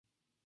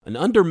An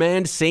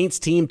undermanned Saints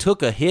team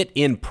took a hit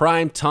in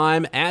prime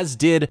time, as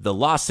did the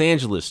Los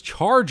Angeles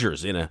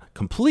Chargers in a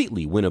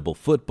completely winnable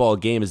football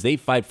game as they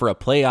fight for a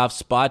playoff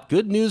spot.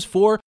 Good news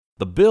for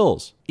the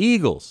Bills,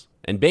 Eagles,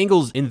 and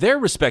Bengals in their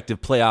respective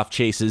playoff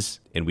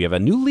chases. And we have a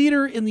new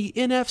leader in the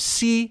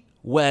NFC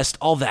West.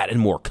 All that and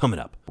more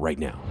coming up right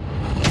now.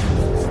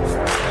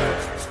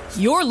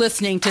 You're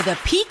listening to the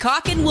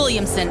Peacock and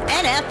Williamson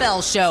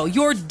NFL Show,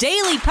 your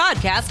daily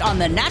podcast on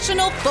the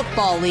National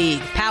Football League,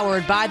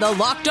 powered by the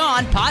Locked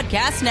On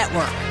Podcast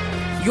Network.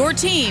 Your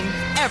team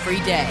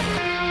every day.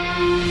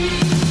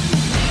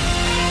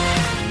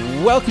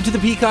 Welcome to the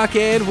Peacock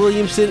and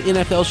Williamson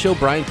NFL Show.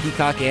 Brian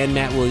Peacock and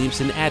Matt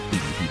Williamson at the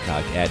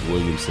Peacock at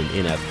Williamson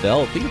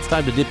NFL. I think it's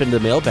time to dip into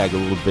the mailbag a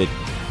little bit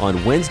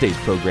on Wednesday's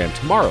program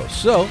tomorrow.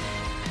 So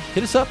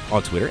hit us up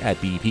on Twitter at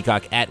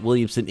BDPeacock at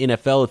Williamson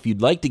NFL if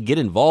you'd like to get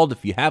involved,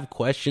 if you have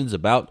questions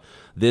about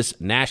this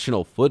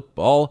National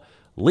Football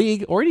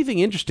League or anything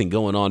interesting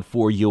going on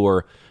for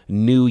your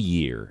new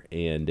year.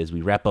 And as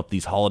we wrap up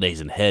these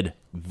holidays and head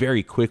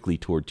very quickly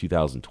toward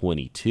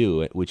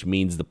 2022, which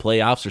means the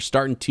playoffs are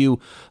starting to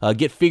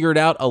get figured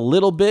out a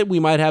little bit. We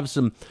might have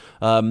some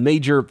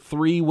major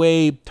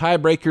three-way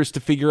tiebreakers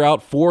to figure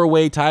out,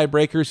 four-way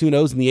tiebreakers, who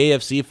knows, in the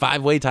AFC,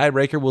 five-way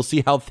tiebreaker. We'll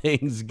see how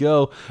things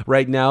go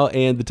right now,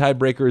 and the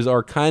tiebreakers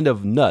are kind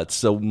of nuts,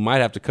 so we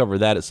might have to cover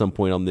that at some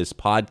point on this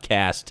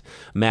podcast,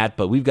 Matt,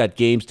 but we've got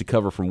games to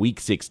cover from Week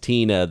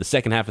 16, the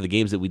second half of the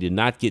games that we did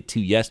not get to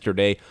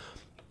yesterday.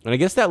 And I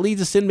guess that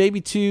leads us in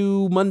maybe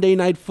to Monday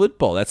Night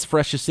Football. That's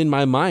freshest in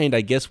my mind.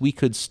 I guess we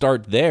could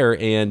start there.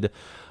 And,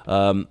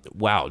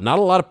 wow, not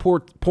a lot of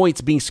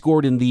points being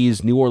scored in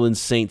these New Orleans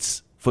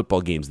Saints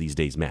football games these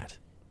days, Matt.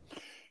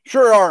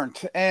 Sure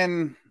aren't.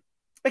 And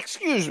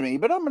excuse me,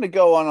 but I'm going to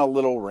go on a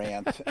little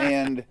rant.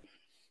 And,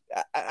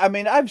 I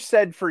mean, I've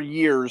said for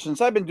years,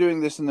 since I've been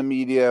doing this in the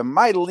media,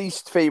 my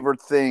least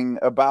favorite thing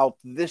about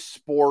this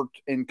sport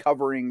and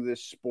covering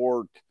this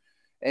sport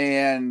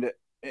and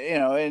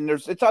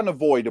it's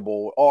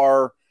unavoidable,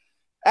 are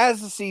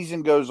as the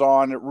season goes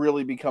on, it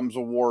really becomes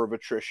a war of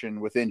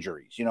attrition with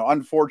injuries.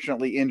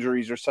 Unfortunately,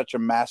 injuries are such a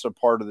massive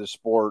part of the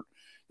sport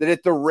that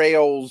it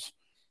derails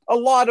a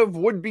lot of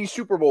would-be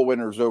Super Bowl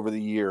winners over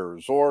the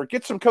years, or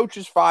get some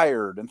coaches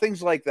fired and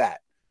things like that.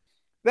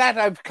 That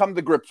I've come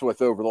to grips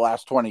with over the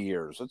last 20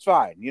 years. It's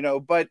fine,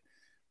 but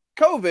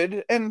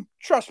COVID, and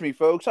trust me,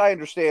 folks, I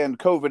understand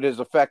COVID has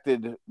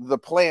affected the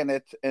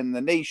planet and the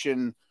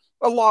nation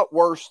a lot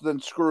worse than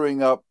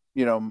screwing up,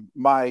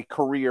 my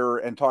career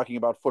and talking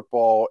about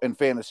football and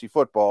fantasy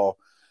football.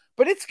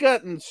 But it's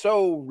gotten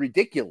so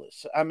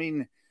ridiculous. I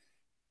mean,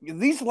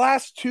 these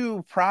last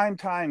two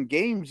primetime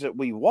games that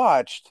we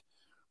watched,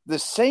 the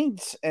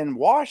Saints and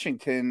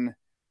Washington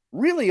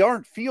really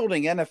aren't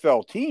fielding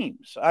NFL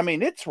teams. I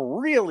mean, it's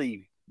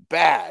really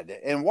bad.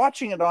 And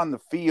watching it on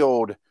the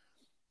field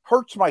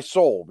hurts my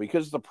soul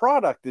because the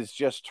product is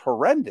just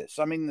horrendous.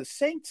 I mean, the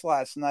Saints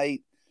last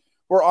night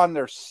were on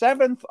their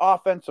seventh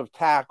offensive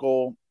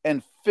tackle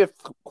and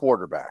fifth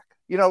quarterback.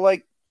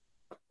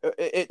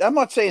 I'm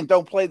not saying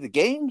don't play the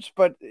games,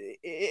 but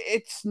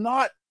it's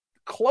not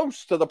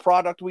close to the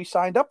product we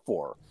signed up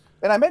for.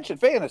 And I mentioned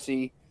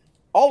fantasy.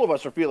 All of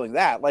us are feeling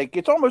that.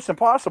 It's almost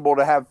impossible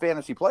to have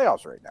fantasy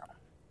playoffs right now.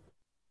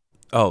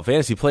 Oh,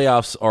 fantasy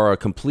playoffs are a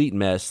complete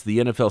mess. The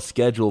NFL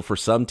schedule for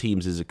some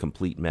teams is a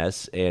complete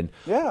mess, and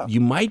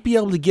you might be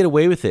able to get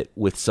away with it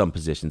with some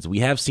positions. We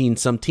have seen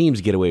some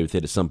teams get away with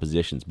it at some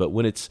positions, but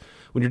when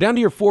you're down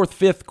to your fourth,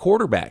 fifth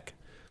quarterback,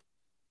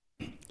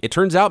 it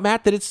turns out,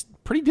 Matt, that it's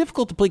pretty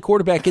difficult to play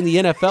quarterback in the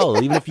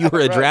NFL, even if you were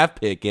a draft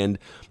pick. And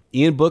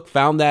Ian Book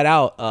found that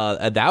out.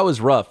 That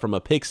was rough from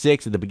a pick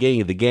six at the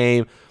beginning of the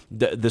game.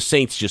 The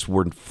Saints just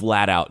were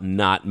flat out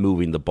not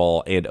moving the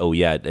ball, and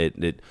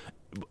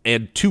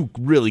and two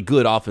really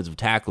good offensive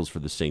tackles for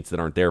the Saints that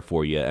aren't there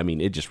for you. I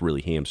mean, it just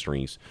really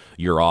hamstrings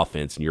your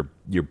offense, and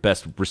your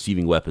best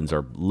receiving weapons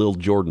are Lil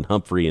Jordan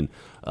Humphrey and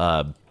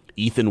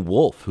Ethan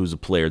Wolf, who's a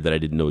player that I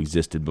didn't know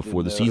existed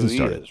before the season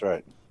started. Is,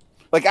 right.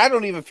 I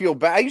don't even feel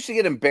bad. I used to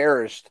get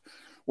embarrassed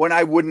when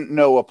I wouldn't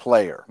know a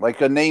player.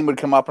 A name would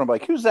come up, and I'm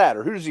like, who's that,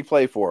 or who does he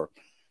play for?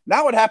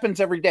 Now it happens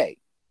every day.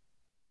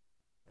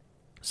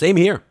 Same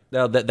here.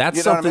 Now,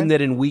 that's something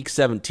that in Week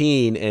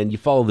 17, and you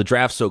follow the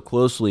draft so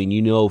closely,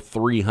 and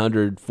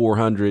 300,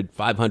 400,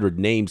 500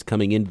 names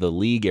coming into the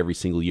league every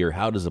single year.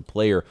 How does a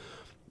player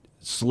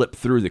slip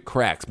through the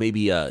cracks?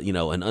 Maybe an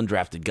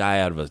undrafted guy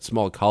out of a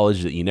small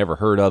college that you never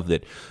heard of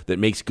that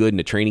makes good in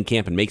a training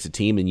camp and makes a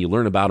team, and you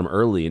learn about him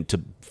early. And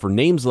for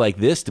names like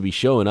this to be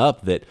showing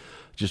up that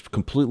just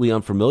completely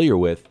unfamiliar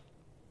with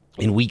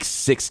in Week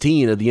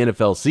 16 of the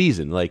NFL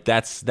season,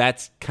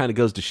 that's kind of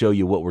goes to show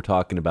you what we're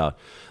talking about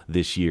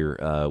this year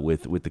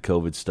with the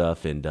COVID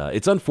stuff, and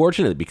it's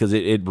unfortunate because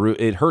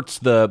it hurts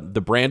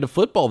the brand of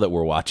football that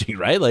we're watching,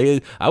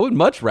 right? I would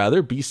much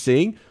rather be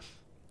seeing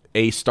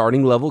a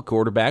starting level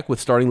quarterback with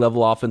starting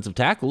level offensive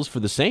tackles for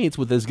the Saints,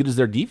 with as good as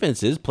their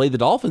defense is, play the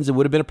Dolphins. It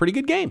would have been a pretty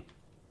good game.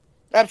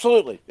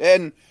 Absolutely,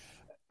 and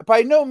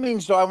by no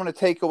means do I want to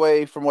take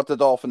away from what the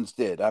Dolphins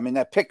did. I mean,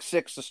 that pick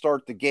six to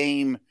start the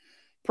game,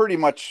 pretty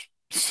much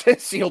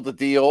sealed the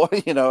deal.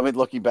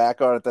 Looking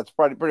back on it, that's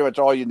pretty much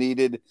all you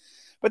needed.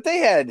 But they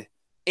had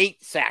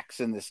 8 sacks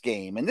in this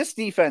game, and this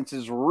defense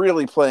is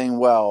really playing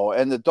well,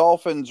 and the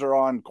Dolphins are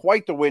on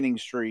quite the winning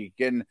streak,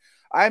 and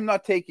I'm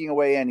not taking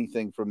away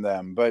anything from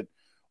them, but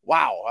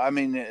wow, I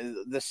mean,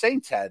 the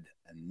Saints had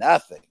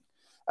nothing.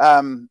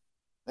 I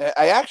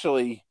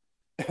actually,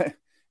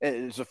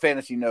 it's a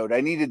fantasy note, I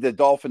needed the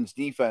Dolphins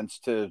defense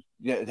to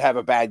have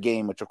a bad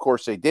game, which of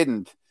course they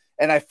didn't,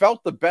 and I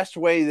felt the best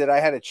way that I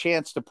had a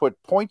chance to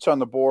put points on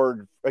the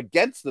board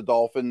against the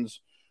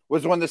Dolphins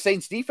was when the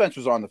Saints defense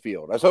was on the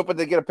field. I was hoping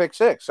to get a pick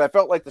 6. I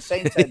felt like the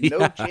Saints had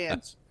no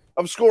chance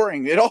of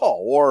scoring at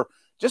all, or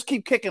just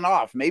keep kicking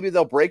off. Maybe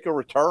they'll break a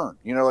return.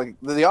 Like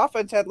the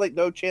offense had like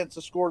no chance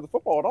to score the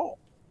football at all.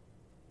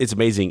 It's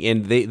amazing.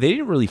 And they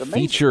didn't really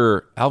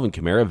feature Alvin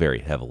Kamara very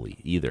heavily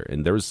either.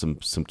 And there was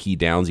some key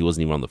downs. He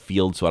wasn't even on the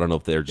field, so I don't know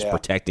if they're just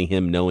protecting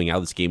him, knowing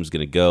how this game is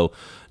going to go,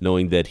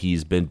 knowing that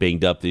he's been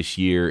banged up this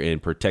year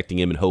and protecting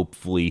him, and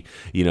hopefully,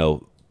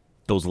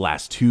 those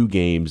last 2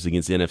 games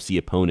against NFC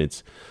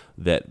opponents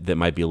that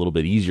might be a little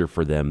bit easier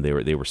for them.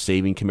 They were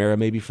saving Kamara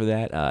maybe for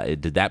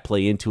that. Did that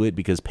play into it?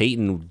 Because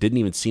Peyton didn't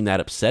even seem that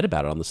upset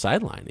about it on the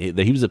sideline.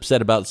 He was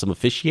upset about some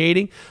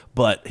officiating,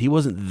 but he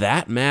wasn't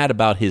that mad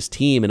about his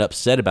team and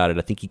upset about it.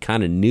 I think he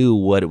kind of knew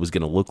what it was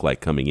going to look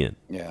like coming in.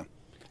 Yeah,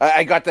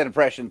 I got that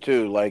impression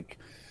too. Like,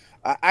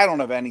 I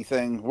don't have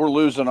anything. We're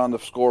losing on the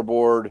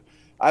scoreboard.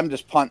 I'm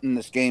just punting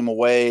this game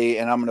away,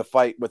 and I'm going to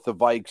fight with the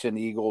Vikes and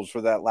Eagles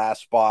for that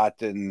last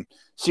spot and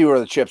see where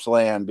the chips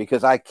land,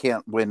 because I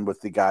can't win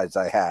with the guys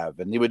I have.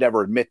 And he would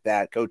never admit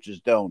that.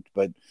 Coaches don't.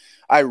 But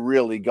I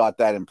really got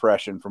that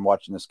impression from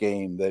watching this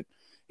game that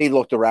he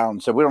looked around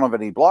and said, we don't have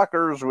any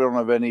blockers. We don't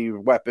have any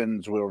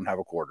weapons. We don't have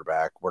a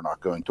quarterback. We're not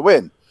going to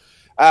win.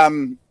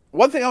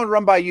 One thing I want to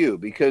run by you,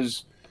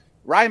 because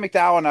Ryan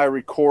McDowell and I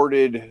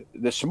recorded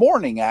this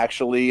morning,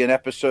 actually, an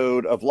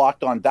episode of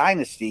Locked On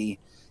Dynasty,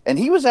 and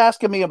he was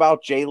asking me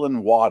about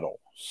Jalen Waddle.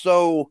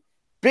 So,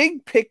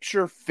 big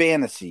picture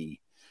fantasy,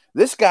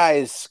 this guy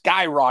is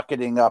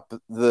skyrocketing up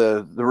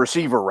the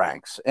receiver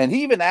ranks. And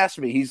he even asked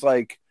me, he's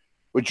like,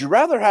 would you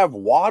rather have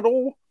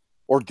Waddle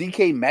or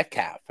DK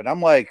Metcalf? And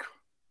I'm like,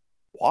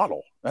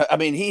 Waddle. I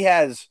mean, he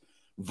has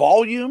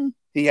volume.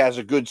 He has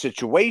a good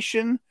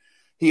situation.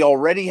 He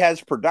already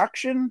has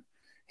production.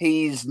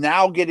 He's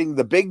now getting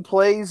the big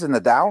plays and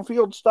the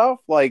downfield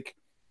stuff. Like,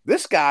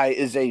 this guy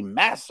is a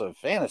massive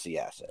fantasy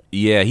asset.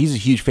 Yeah, he's a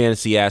huge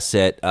fantasy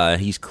asset.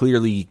 He's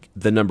clearly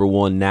the number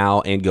 1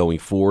 now and going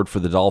forward for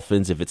the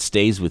Dolphins. If it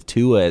stays with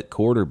Tua at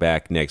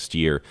quarterback next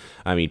year,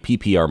 I mean,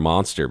 PPR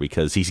monster,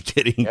 because he's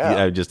getting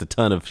just a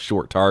ton of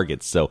short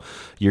targets. So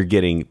you're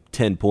getting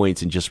 10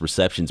 points and just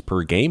receptions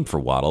per game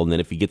for Waddle. And then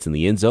if he gets in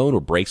the end zone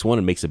or breaks one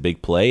and makes a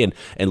big play,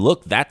 and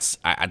look,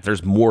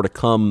 there's more to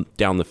come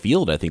down the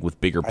field, I think,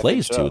 with bigger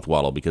plays too with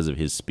Waddle because of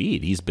his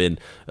speed. He's been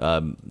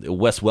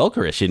Wes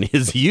Welkerish in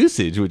his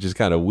usage, which is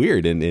kind of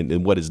weird,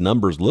 and what his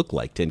numbers look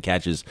like. 10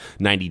 catches,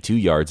 92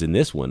 yards in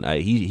this one.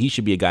 He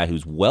should be a guy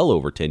who's well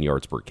over 10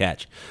 yards per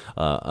catch,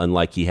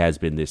 unlike he has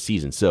been this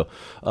season. So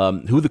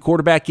who the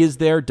quarterback is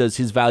there, does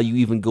his value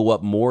even go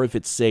up more if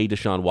it's, say,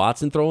 Deshaun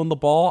Watson throwing the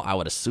ball? I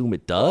would assume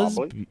it does.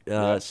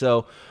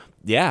 So,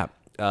 yeah.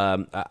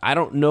 I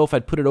don't know if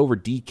I'd put it over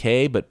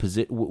DK, but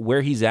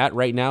where he's at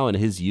right now and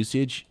his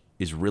usage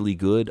is really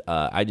good.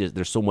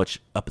 There's so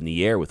much up in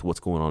the air with what's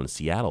going on in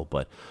Seattle,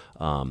 but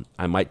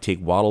I might take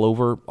Waddle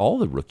over all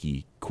the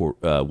rookie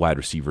wide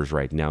receivers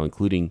right now,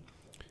 including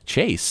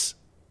Chase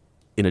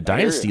in a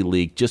dynasty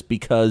league, just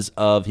because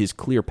of his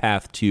clear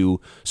path to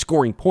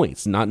scoring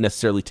points. Not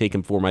necessarily take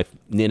him for my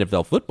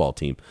NFL football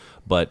team,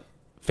 but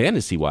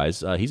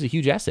fantasy-wise, he's a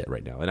huge asset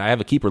right now. And I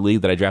have a keeper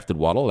league that I drafted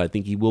Waddle, and I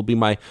think he will be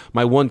my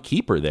one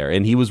keeper there.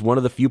 And he was one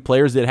of the few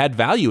players that had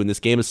value in this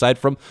game aside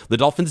from the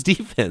Dolphins'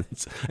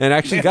 defense. And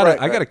actually,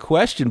 I got a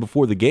question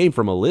before the game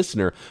from a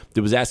listener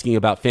that was asking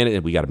about fantasy.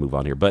 We got to move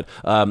on here, but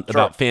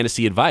about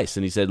fantasy advice.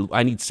 And he said,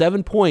 I need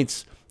 7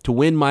 points to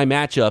win my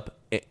matchup,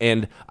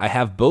 and I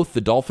have both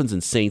the Dolphins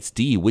and Saints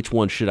D. Which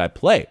one should I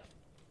play?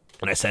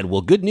 And I said,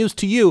 well, good news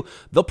to you.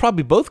 They'll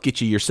probably both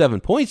get you your 7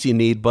 points you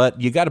need,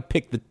 but you got to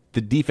pick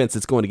the defense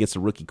that's going against a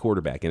rookie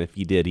quarterback. And if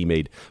he did, he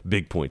made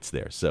big points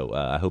there. So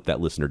I hope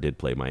that listener did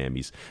play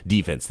Miami's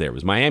defense there. It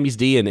was Miami's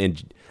D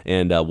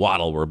and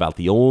Waddle were about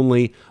the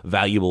only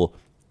valuable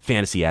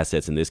fantasy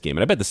assets in this game.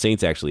 And I bet the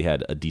Saints actually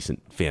had a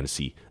decent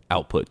fantasy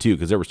output too,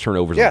 because there was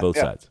turnovers on both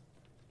sides.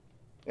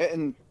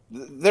 And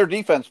their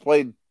defense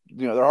played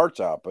their hearts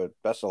out, but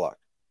best of luck.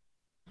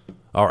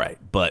 All right,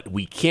 but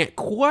we can't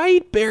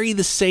quite bury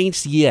the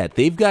Saints yet.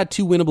 They've got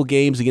 2 winnable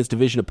games against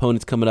division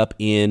opponents coming up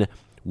in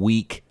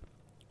week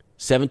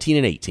 17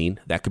 and 18.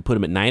 That could put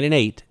them at 9 and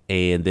 8,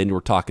 and then we're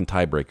talking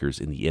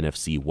tiebreakers in the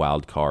NFC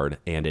wild card.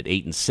 And at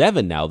 8 and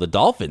 7 now, the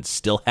Dolphins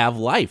still have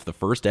life, the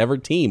first ever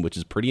team, which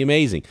is pretty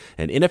amazing.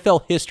 And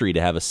NFL history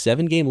to have a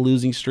 7-game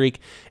losing streak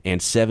and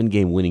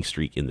 7-game winning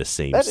streak in the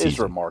same season. That is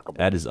remarkable.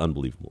 That is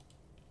unbelievable.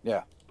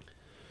 Yeah.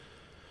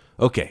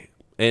 Okay,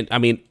 and I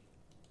mean,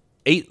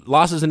 8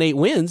 losses and 8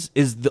 wins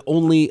is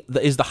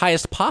the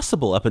highest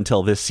possible up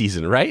until this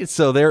season, right?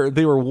 So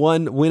they were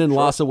 1 win and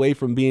loss away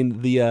from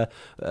being the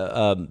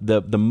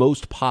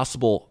most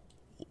possible,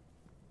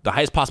 the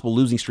highest possible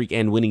losing streak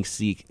and winning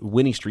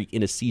streak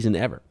in a season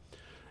ever,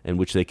 and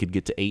which they could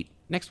get to 8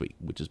 next week,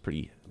 which is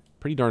pretty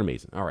darn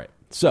amazing. All right,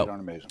 so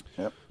darn amazing.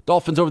 Yep.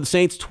 Dolphins over the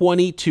Saints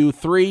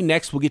 20-3.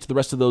 Next, we'll get to the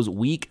rest of those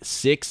Week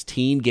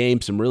 16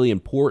 games, some really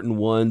important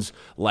ones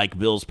like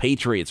Bills,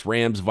 Patriots,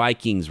 Rams,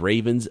 Vikings,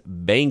 Ravens,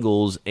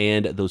 Bengals,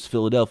 and those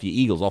Philadelphia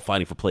Eagles, all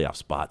fighting for playoff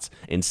spots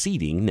and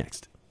seeding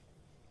next.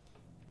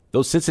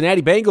 Those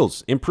Cincinnati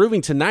Bengals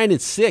improving to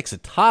 9-6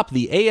 atop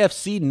the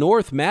AFC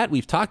North. Matt,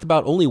 we've talked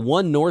about only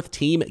one North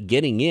team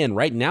getting in.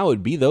 Right now, it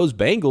would be those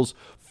Bengals,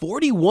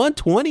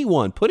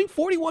 41-21, putting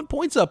 41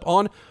 points up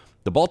on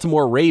the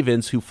Baltimore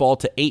Ravens, who fall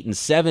to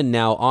 8-7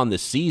 now on the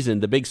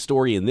season. The big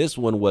story in this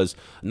one was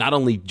not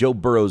only Joe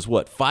Burrow's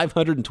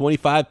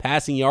 525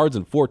 passing yards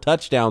and 4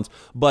 touchdowns,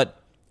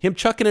 but him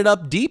chucking it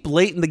up deep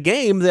late in the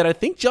game that I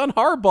think John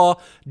Harbaugh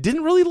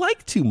didn't really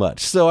like too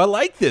much. So I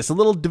like this. A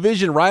little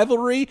division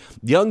rivalry.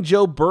 Young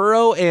Joe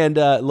Burrow and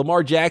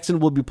Lamar Jackson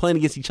will be playing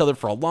against each other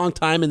for a long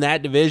time in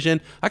that division.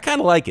 I kind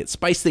of like it.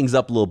 Spice things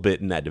up a little bit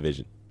in that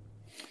division.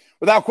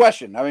 Without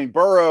question. I mean,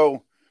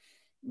 Burrow,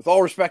 with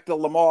all respect to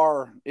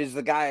Lamar, is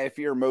the guy I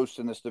fear most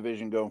in this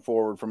division going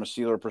forward from a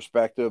Steeler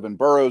perspective. And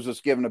Burrow's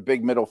just giving a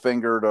big middle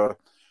finger to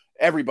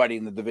everybody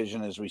in the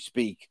division as we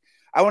speak.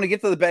 I want to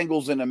get to the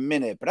Bengals in a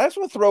minute, but I just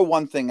want to throw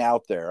one thing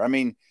out there. I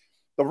mean,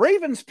 the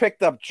Ravens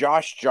picked up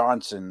Josh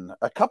Johnson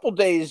a couple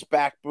days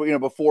back,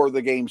 before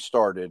the game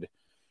started.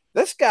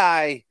 This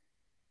guy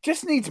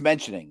just needs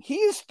mentioning. He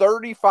is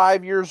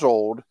 35 years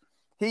old.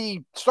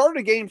 He started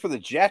a game for the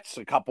Jets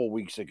a couple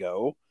weeks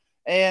ago.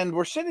 And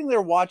we're sitting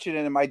there watching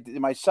it, and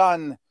my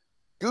son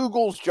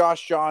Googles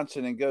Josh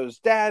Johnson and goes,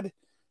 "Dad,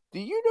 do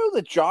you know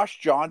that Josh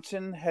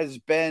Johnson has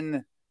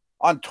been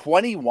on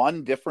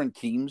 21 different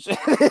teams in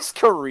his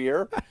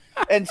career?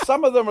 And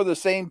some of them are the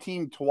same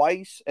team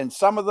twice, and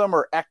some of them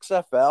are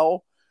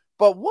XFL.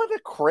 But what a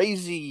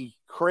crazy,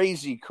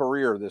 crazy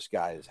career this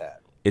guy has had."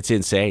 It's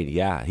insane,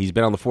 yeah. He's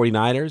been on the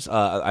 49ers.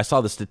 I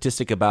saw the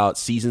statistic about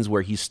seasons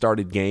where he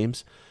started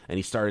games, and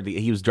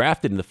he was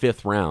drafted in the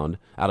 5th round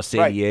out of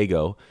San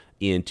Diego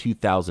in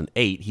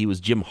 2008. He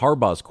was Jim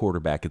Harbaugh's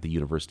quarterback at the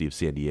University of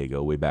San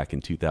Diego way back in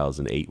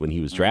 2008 when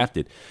he was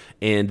drafted.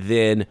 And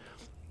then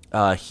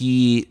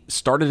he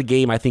started a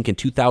game, I think, in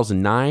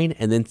 2009,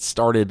 and then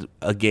started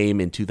a game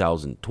in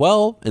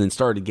 2012, and then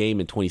started a game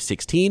in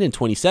 2016 and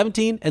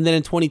 2017, and then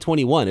in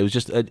 2021. It was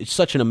just it's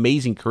such an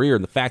amazing career,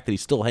 and the fact that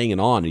he's still hanging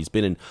on. And he's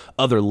been in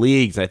other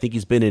leagues. I think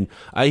he's been in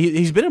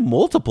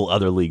multiple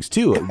other leagues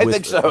too. I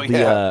think so.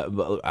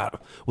 Yeah.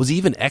 Was he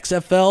even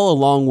XFL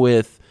along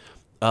with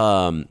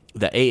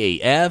the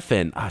AAF,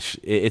 and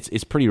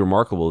it's pretty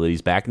remarkable that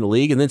he's back in the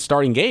league and then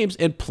starting games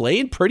and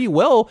playing pretty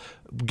well,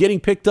 getting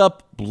picked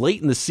up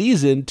late in the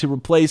season to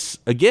replace,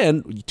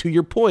 again, to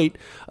your point,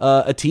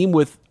 a team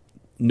with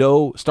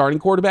no starting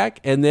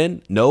quarterback and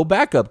then no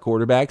backup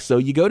quarterback. So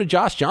you go to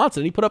Josh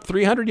Johnson, and he put up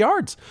 300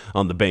 yards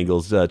on the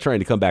Bengals trying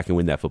to come back and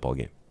win that football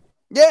game.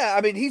 Yeah,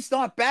 I mean, he's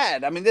not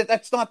bad. I mean,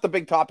 that's not the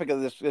big topic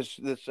of this was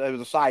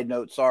a side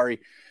note,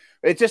 sorry.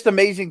 It's just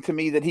amazing to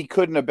me that he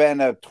couldn't have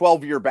been a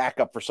 12-year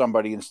backup for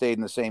somebody and stayed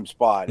in the same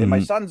spot. And my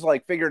son's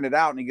like figuring it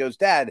out, and he goes,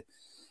 "Dad,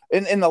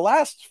 in the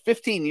last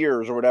 15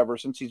 years or whatever,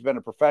 since he's been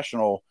a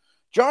professional,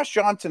 Josh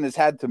Johnson has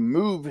had to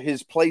move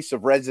his place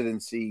of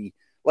residency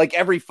like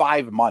every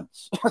 5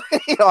 months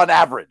on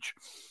average."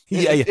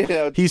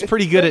 Yeah. He's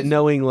pretty good at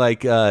knowing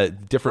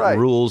different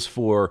rules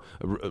for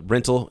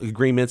rental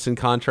agreements and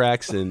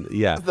contracts, and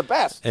it's the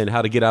best, and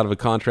how to get out of a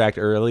contract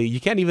early.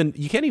 You can't even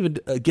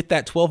get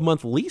that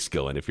 12-month lease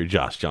going if you're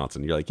Josh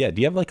Johnson. You're like, "Yeah,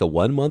 do you have like a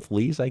 1-month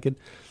lease I could?"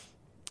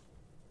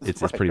 It's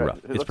pretty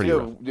rough. It's pretty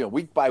rough.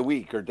 Week by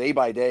week or day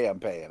by day,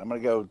 I'm paying. I'm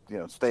going to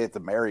go, stay at the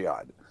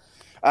Marriott.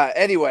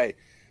 Anyway,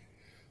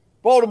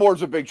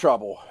 Baltimore's in big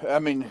trouble. I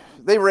mean,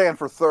 they ran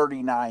for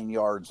 39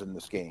 yards in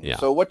this game. Yeah.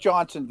 So what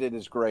Johnson did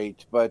is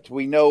great, but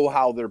we know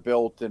how they're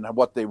built and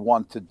what they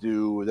want to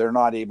do. They're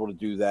not able to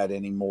do that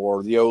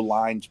anymore. The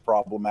O-line's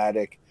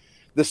problematic.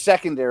 The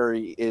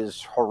secondary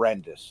is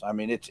horrendous. I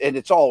mean,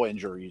 it's all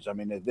injuries. I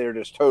mean, they're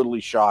just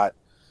totally shot.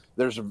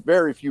 There's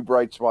very few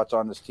bright spots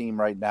on this team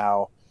right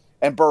now.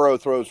 And Burrow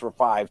throws for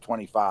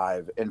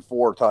 525 and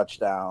 4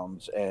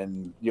 touchdowns.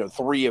 And,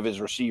 3 of his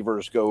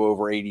receivers go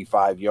over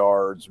 85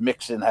 yards.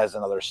 Mixon has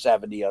another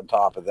 70 on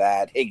top of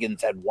that.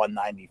 Higgins had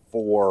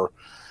 194.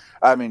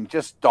 I mean,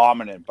 just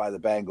dominant by the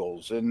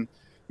Bengals. And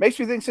makes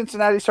me think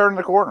Cincinnati's turning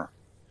the corner.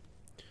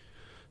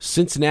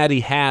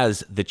 Cincinnati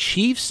has the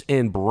Chiefs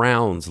and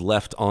Browns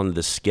left on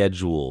the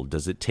schedule.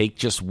 Does it take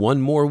just one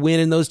more win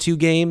in those 2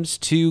 games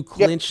to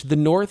clinch the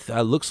North?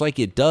 Looks like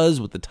it does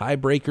with the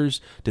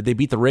tiebreakers. Did they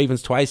beat the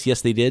Ravens twice?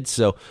 Yes, they did.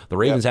 So the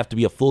Ravens have to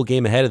be a full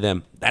game ahead of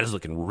them. That is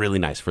looking really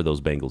nice for those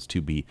Bengals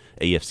to be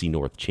AFC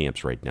North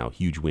champs right now.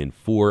 Huge win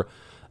for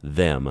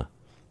them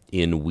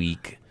in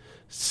Week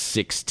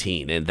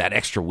 16. And that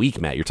extra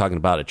week, Matt, you're talking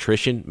about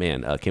attrition.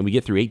 Man, can we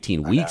get through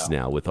 18 weeks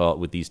now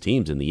with these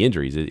teams and the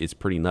injuries? It's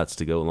pretty nuts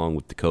to go along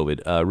with the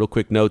COVID. Real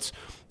quick notes.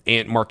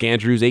 And Mark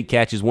Andrews, 8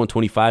 catches,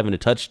 125 and a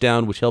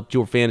touchdown, which helped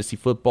your fantasy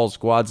football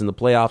squads in the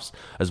playoffs,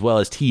 as well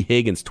as T.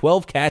 Higgins,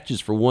 12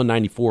 catches for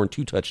 194 and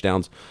 2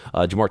 touchdowns.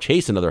 Jamar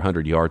Chase, another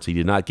 100 yards. He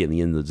did not get in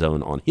the end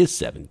zone on his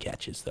 7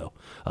 catches, though.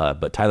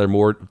 But Tyler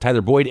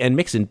Boyd, and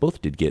Mixon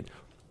both did get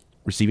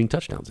receiving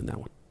touchdowns in that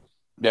one.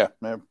 Yeah,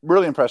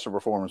 really impressive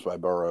performance by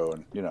Burrow.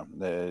 And,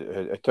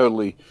 I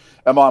totally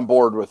am on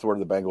board with where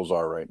the Bengals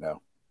are right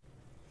now.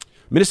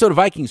 Minnesota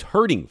Vikings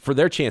hurting for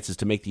their chances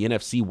to make the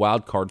NFC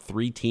wild card.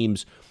 3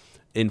 teams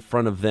in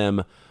front of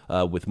them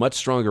with much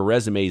stronger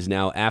resumes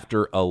now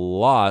after a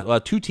loss. Well,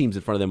 2 teams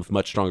in front of them with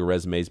much stronger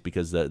resumes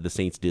because the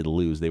Saints did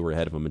lose. They were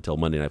ahead of them until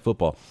Monday Night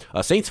Football.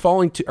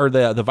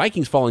 The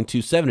Vikings falling to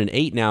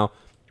 7-8 now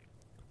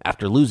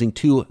after losing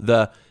to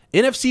the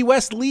NFC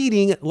West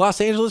leading Los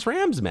Angeles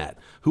Rams, Matt,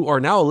 who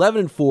are now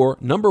 11-4,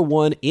 number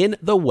 1 in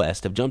the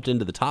West, have jumped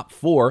into the top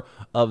 4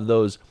 of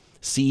those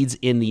seeds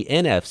in the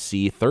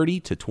NFC,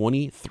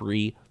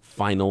 30-23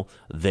 final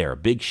there.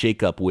 Big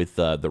shakeup with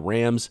the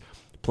Rams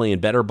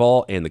playing better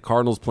ball and the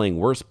Cardinals playing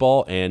worse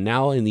ball. And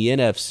now in the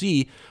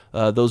NFC,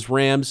 those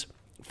Rams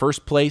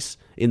first place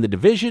in the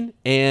division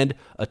and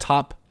a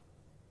top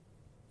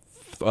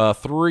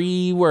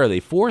 3. Where are they?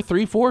 4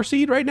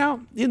 seed right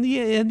now in the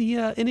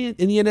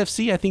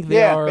NFC. I think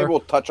they are. Maybe we'll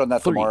touch on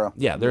that 3. tomorrow.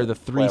 Yeah, they're the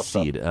 3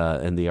 seed,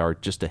 and they are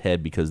just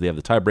ahead because they have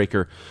the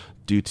tiebreaker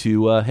due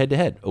to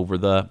head-to-head over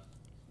the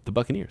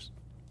Buccaneers.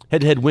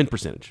 Head-to-head win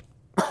percentage.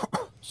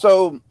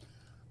 So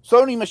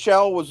Sony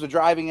Michel was the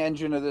driving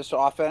engine of this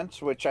offense,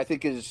 which I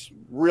think has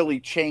really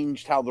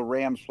changed how the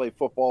Rams play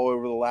football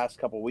over the last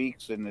couple of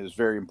weeks and is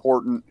very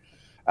important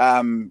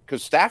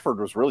because Stafford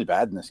was really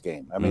bad in this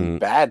game. I mean,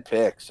 bad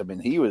picks. I mean,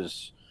 he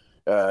was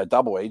a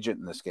double agent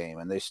in this game,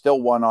 and they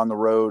still won on the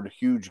road.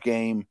 Huge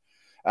game.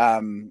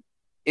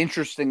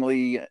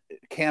 Interestingly,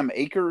 Cam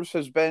Akers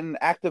has been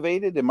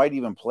activated and might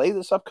even play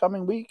this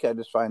upcoming week. I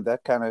just find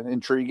that kind of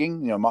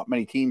intriguing. Not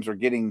many teams are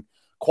getting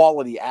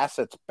quality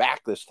assets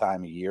back this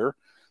time of year.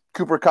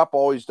 Cooper Kupp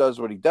always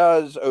does what he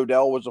does.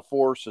 Odell was a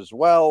force as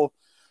well.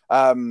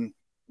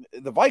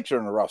 The Vikes are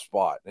in a rough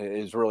spot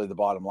is really the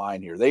bottom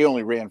line here. They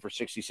only ran for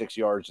 66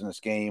 yards in this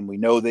game. We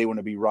know they want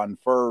to be run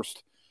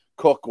first.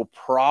 Cook will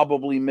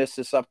probably miss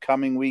this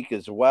upcoming week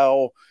as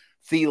well.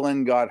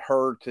 Thielen got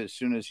hurt as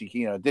soon as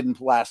he, didn't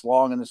last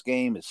long in this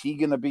game. Is he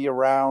going to be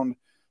around?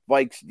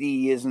 Vikes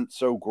D isn't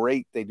so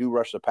great. They do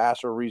rush the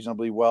passer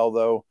reasonably well,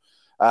 though.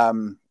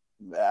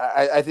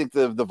 I think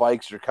the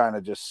Vikes are kind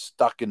of just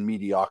stuck in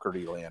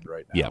mediocrity land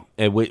right now. Yeah,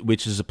 and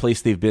which is a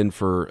place they've been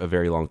for a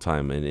very long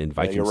time. And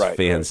Vikings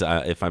fans,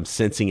 if I'm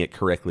sensing it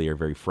correctly, are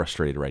very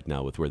frustrated right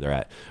now with where they're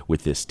at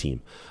with this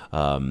team.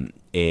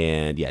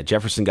 And yeah,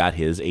 Jefferson got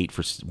his 8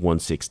 for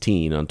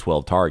 116 on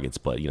 12 targets,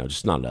 but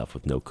just not enough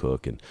with no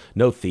Cook and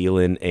no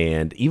Thielen,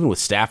 and even with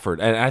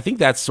Stafford. And I think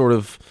that's sort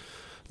of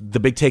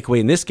the big takeaway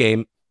in this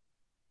game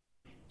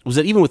was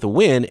that even with the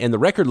win and the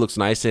record looks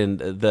nice and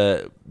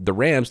the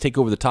Rams take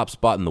over the top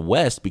spot in the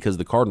West because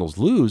the Cardinals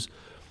lose,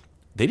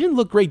 they didn't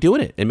look great doing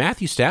it. And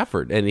Matthew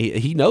Stafford, and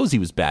he knows he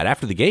was bad.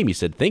 After the game, he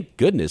said, thank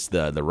goodness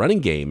the running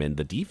game and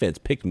the defense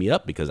picked me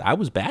up because I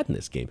was bad in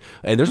this game.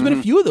 And there's been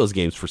a few of those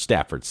games for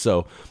Stafford.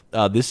 So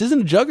this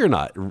isn't a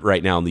juggernaut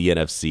right now in the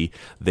NFC.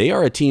 They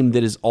are a team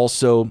that is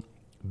also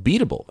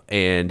beatable.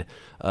 And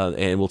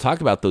we'll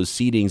talk about those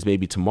seedings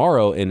maybe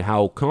tomorrow and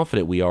how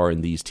confident we are in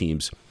these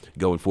teams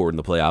going forward in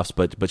the playoffs,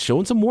 but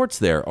showing some warts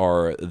there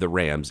are the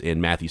Rams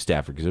and Matthew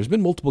Stafford, because there's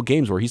been multiple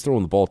games where he's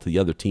throwing the ball to the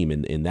other team,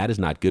 and that is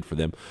not good for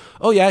them.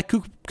 Oh, yeah,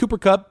 Cooper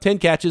Kupp, 10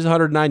 catches,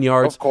 109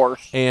 yards. Of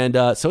course. And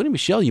Sony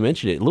Michel, you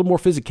mentioned it, a little more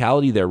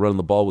physicality there running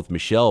the ball with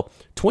Michel.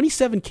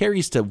 27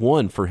 carries to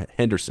 1 for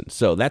Henderson,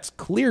 so that's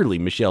clearly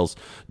Michel's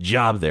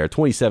job there.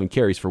 27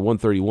 carries for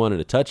 131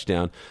 and a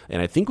touchdown. And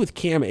I think with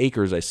Cam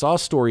Akers, I saw a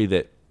story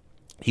that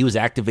he was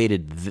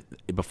activated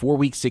before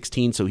week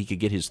 16 so he could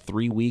get his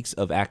 3 weeks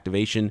of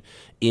activation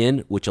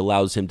in, which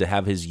allows him to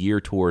have his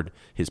year toward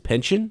his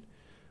pension,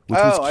 which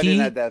was key. I didn't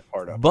have that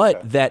part of it.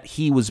 But that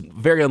he was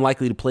very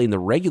unlikely to play in the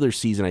regular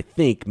season, I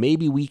think.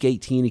 Maybe week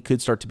 18 he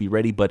could start to be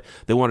ready, but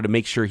they wanted to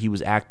make sure he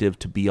was active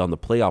to be on the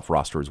playoff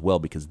roster as well,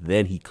 because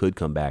then he could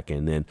come back,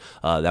 and then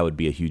that would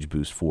be a huge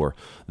boost for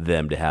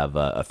them to have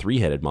a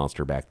 3-headed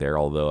monster back there,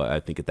 although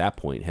I think at that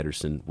point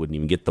Henderson wouldn't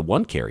even get the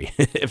 1 carry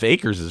if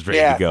Akers is ready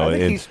to go. I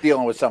think he's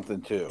dealing with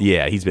something too.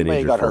 Yeah, he's been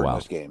injured for a while. In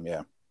this game,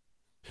 yeah.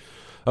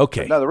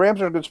 Okay. No, the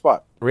Rams are in a good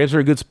spot. Rams are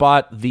in a good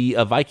spot. The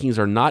Vikings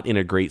are not in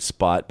a great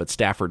spot, but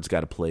Stafford's got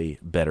to play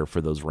better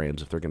for those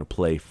Rams if they're going to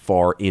play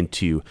far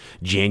into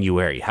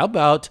January. How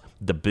about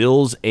the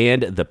Bills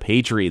and the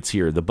Patriots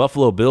here? The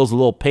Buffalo Bills, a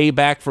little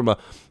payback from a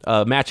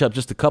matchup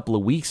just a couple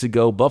of weeks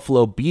ago.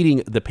 Buffalo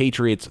beating the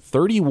Patriots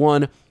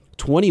 31-21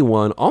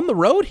 on the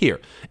road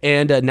here.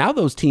 And now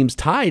those teams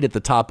tied at the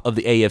top of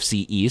the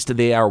AFC East.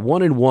 They are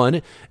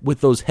 1-1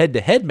 with those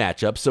head-to-head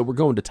matchups, so we're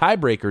going to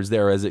tiebreakers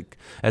there as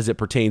it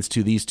pertains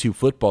to these two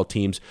football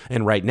teams.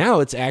 And right now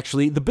it's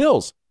actually the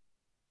Bills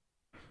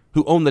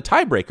who own the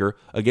tiebreaker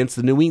against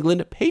the New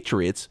England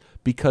Patriots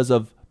because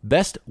of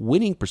best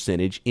winning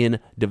percentage in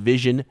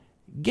division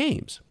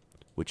games,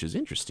 which is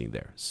interesting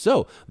there.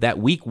 So that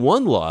week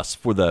 1 loss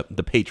for the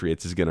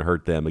Patriots is going to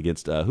hurt them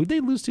against, who'd they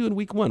lose to in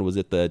week 1? Was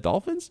it the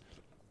Dolphins?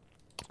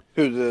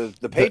 Who,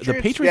 the Patriots?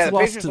 The Patriots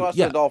lost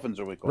to the Dolphins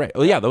a week 1. Right.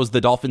 Well, yeah, that was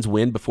the Dolphins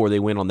win before they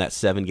went on that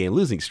 7-game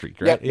losing streak,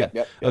 right?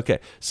 Yep. Okay.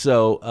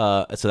 So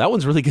that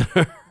one's really going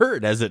to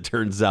hurt, as it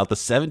turns out. The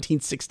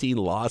 17-16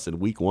 loss in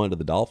week 1 to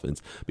the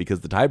Dolphins, because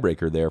the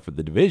tiebreaker there for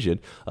the division,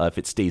 if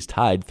it stays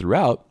tied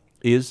throughout,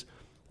 is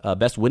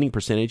best winning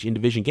percentage in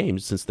division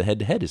games, since the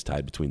head-to-head is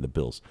tied between the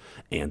Bills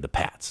and the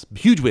Pats.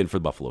 Huge win for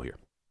Buffalo here.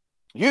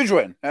 Huge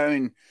win. I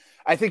mean,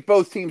 I think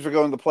both teams are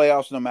going to the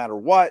playoffs no matter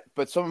what,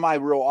 but some of my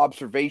real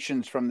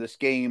observations from this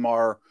game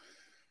are,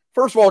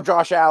 first of all,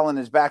 Josh Allen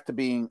is back to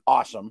being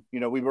awesome. You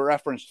know, we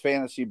referenced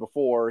fantasy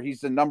before. He's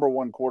the number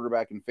 1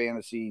 quarterback in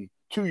fantasy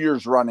 2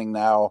 years running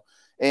now,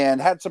 and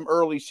had some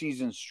early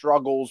season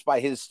struggles by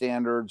his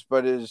standards,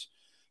 but is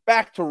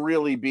back to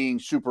really being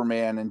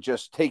Superman and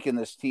just taking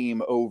this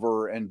team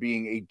over and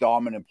being a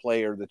dominant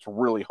player that's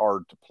really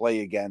hard to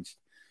play against,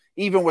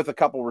 even with a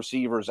couple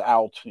receivers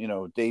out, you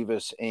know,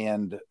 Davis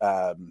and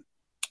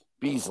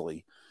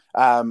Beasley.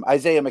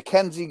 Isaiah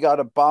McKenzie got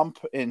a bump,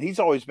 and he's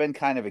always been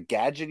kind of a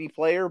gadgety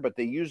player, but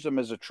they used him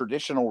as a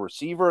traditional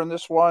receiver in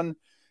this one.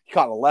 He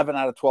caught 11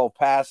 out of 12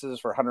 passes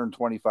for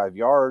 125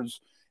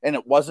 yards, and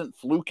it wasn't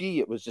fluky.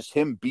 It was just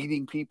him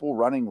beating people,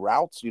 running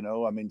routes, you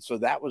know. I mean, so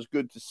that was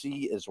good to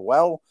see as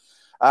well.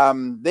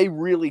 They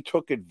really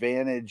took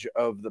advantage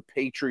of the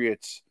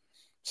Patriots'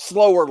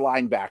 slower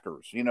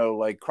linebackers, you know,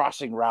 like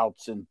crossing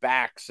routes and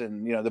backs,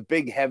 and, you know, the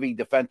big, heavy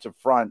defensive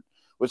front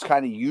was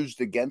kind of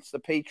used against the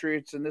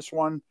Patriots in this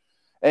one.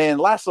 And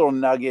last little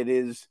nugget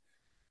is,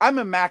 I'm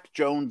a Mac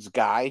Jones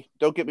guy.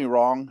 Don't get me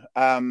wrong.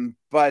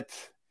 But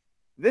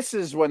this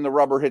is when the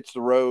rubber hits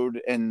the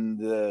road and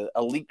the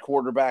elite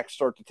quarterbacks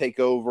start to take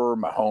over.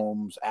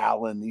 Mahomes,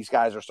 Allen, these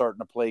guys are starting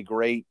to play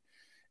great.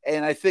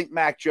 And I think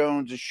Mac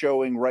Jones is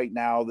showing right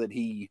now that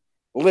he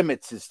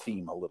limits his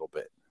team a little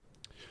bit.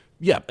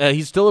 Yeah,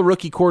 he's still a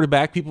rookie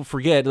quarterback. People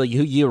forget, like,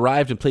 he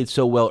arrived and played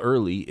so well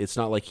early. It's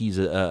not like he's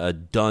a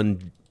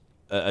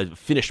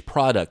finished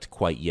product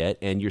quite yet,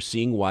 and you're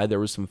seeing why there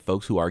was some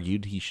folks who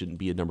argued he shouldn't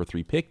be a number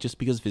 3 pick, just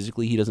because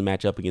physically he doesn't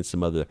match up against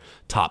some other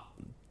top,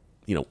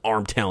 you know,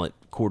 arm talent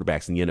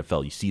quarterbacks in the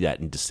NFL. You see that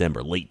in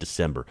December, late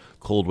December,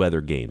 cold weather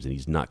games, and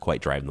he's not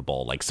quite driving the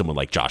ball like someone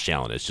like Josh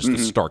Allen. It's just a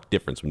stark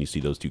difference when you see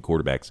those two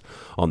quarterbacks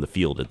on the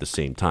field at the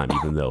same time,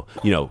 even though,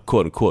 you know,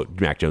 quote unquote,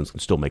 Mac Jones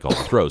can still make all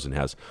the throws and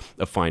has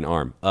a fine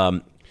arm.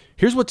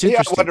 Here's what's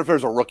interesting. I wonder if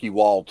there's a rookie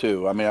wall,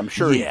 too. I mean, I'm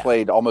sure he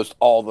played almost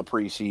all the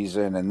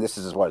preseason, and this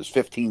is, his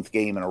 15th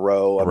game in a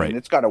row. I mean,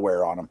 it's got to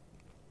wear on him.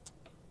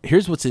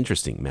 Here's what's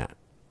interesting, Matt.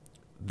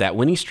 That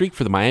winning streak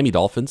for the Miami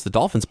Dolphins, the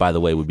Dolphins, by the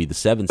way, would be the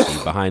 7th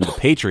seed behind the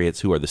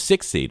Patriots, who are the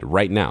 6th seed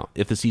right now,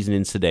 if the season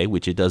ends today,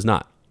 which it does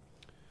not.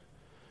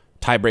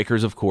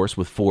 Tiebreakers, of course,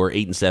 with 4,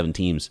 8, and 7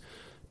 teams.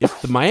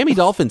 If the Miami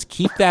Dolphins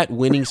keep that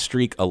winning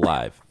streak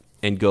alive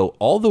and go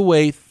all the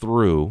way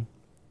through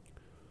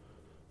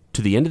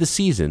to the end of the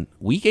season,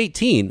 week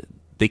 18,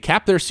 they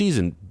cap their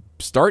season,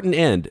 start and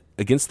end,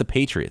 against the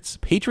Patriots.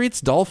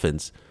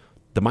 Patriots-Dolphins,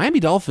 the Miami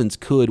Dolphins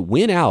could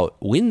win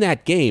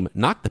that game,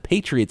 knock the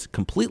Patriots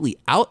completely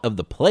out of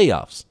the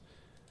playoffs.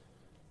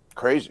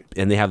 Crazy.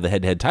 And they have the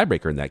head-to-head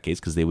tiebreaker in that case,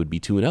 because they would be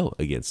 2-0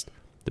 against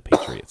the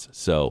Patriots.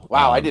 So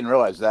wow, I didn't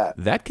realize that.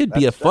 That could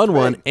be a fun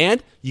one.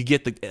 And you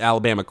get the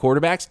Alabama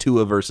quarterbacks,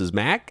 Tua versus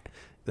Mac.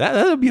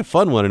 That would be a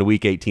fun one in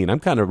week 18. I'm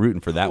kind of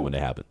rooting for that one to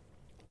happen.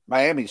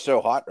 Miami's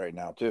so hot right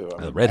now, too.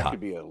 I mean, red that hot. could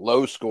be a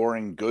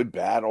low-scoring, good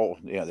battle.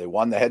 You know, they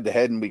won the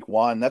head-to-head in week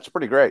 1. That's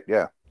pretty great,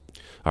 yeah.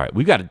 All right,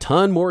 we've got a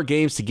ton more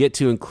games to get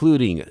to,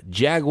 including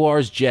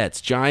Jaguars,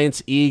 Jets,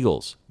 Giants,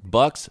 Eagles,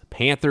 Bucks,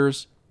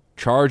 Panthers,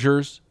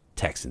 Chargers,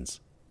 Texans.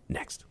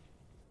 Next.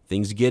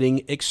 Things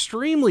getting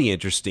extremely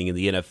interesting in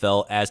the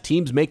NFL as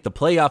teams make the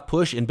playoff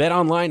push, and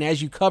BetOnline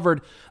has you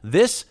covered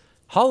this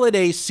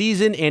holiday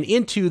season and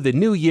into the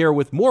new year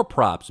with more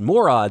props,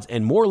 more odds,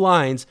 and more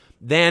lines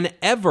than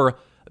ever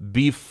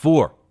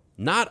before.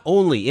 Not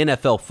only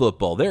NFL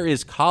football, there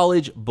is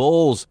college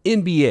bowls,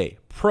 NBA,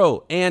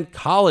 pro, and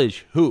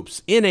college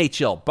hoops,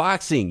 NHL,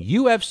 boxing,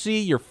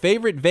 UFC, your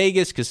favorite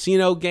Vegas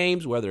casino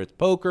games, whether it's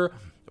poker,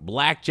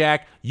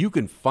 blackjack, you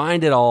can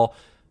find it all,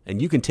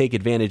 and you can take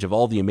advantage of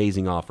all the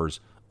amazing offers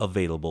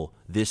available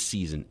this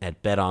season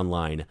at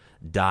betonline.ag.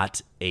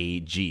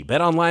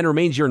 BetOnline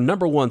remains your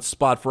number one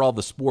spot for all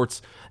the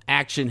sports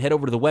action. Head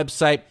over to the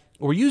website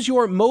or use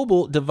your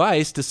mobile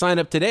device to sign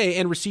up today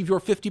and receive your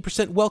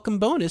 50% welcome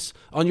bonus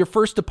on your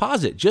first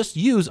deposit. Just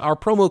use our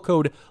promo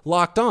code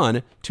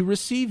LOCKEDON to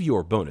receive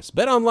your bonus.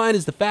 BetOnline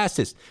is the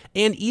fastest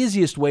and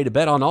easiest way to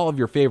bet on all of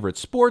your favorite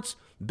sports.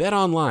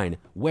 BetOnline,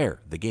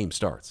 where the game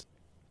starts.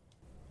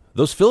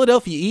 Those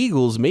Philadelphia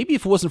Eagles, maybe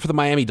if it wasn't for the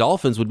Miami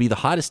Dolphins, would be the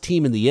hottest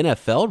team in the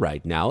NFL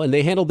right now, and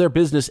they handled their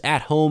business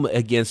at home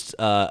against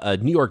a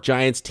New York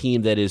Giants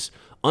team that is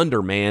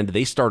undermanned.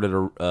 They started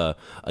a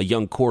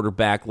young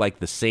quarterback like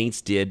the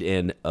Saints did,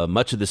 and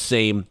much of the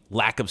same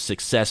lack of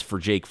success for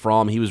Jake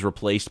Fromm. He was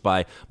replaced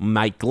by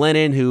Mike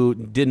Glennon, who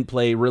didn't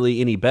play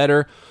really any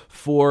better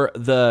for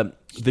the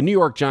New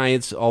York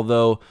Giants,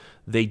 although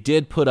they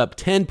did put up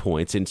 10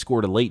 points and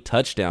scored a late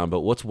touchdown.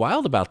 But what's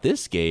wild about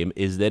this game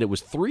is that it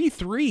was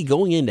 3-3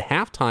 going into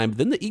halftime.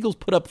 Then the Eagles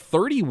put up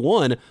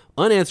 31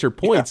 unanswered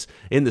points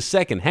in the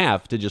second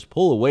half to just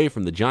pull away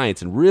from the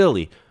Giants and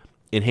really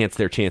enhance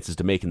their chances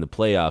to making the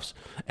playoffs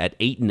at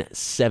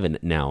 8-7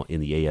 now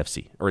in the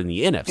AFC or in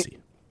the NFC.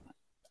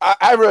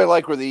 I really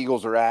like where the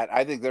Eagles are at.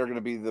 I think they're going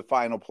to be the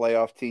final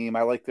playoff team.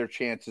 I like their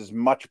chances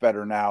much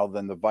better now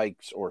than the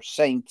Vikes or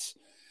Saints.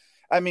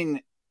 I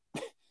mean,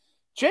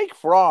 Jake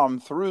Fromm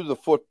threw the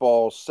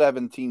football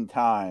 17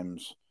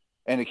 times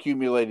and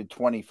accumulated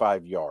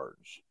 25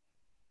 yards.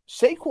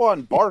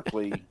 Saquon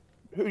Barkley,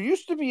 who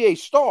used to be a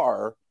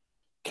star,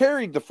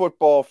 carried the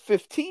football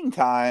 15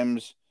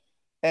 times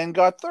and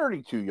got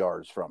 32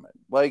 yards from it.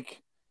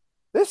 Like,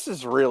 this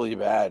is really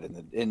bad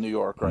in New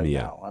York right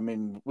now. I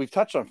mean, we've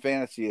touched on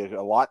fantasy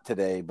a lot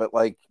today, but,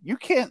 like, you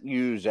can't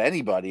use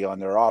anybody on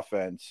their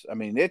offense. I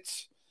mean,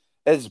 it's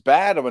as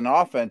bad of an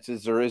offense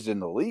as there is in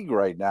the league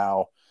right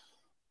now.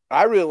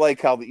 I really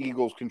like how the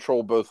Eagles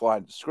control both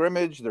lines of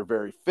scrimmage. They're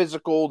very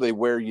physical. They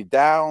wear you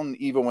down.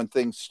 Even when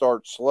things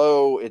start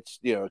slow, it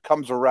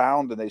comes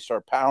around and they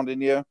start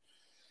pounding you.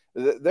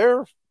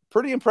 They're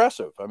pretty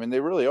impressive. I mean, they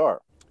really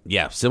are.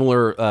 Yeah,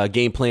 similar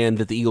game plan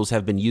that the Eagles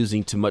have been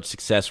using to much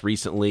success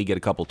recently. Get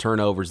a couple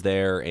turnovers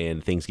there,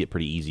 and things get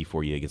pretty easy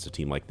for you against a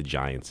team like the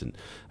Giants. And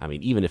I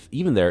mean,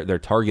 even their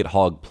target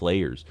hog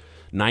players,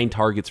 9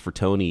 targets for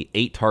Tony,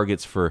 8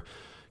 targets for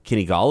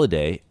Kenny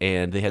Golladay,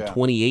 and they had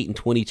 28 and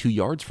 22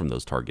 yards from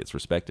those targets,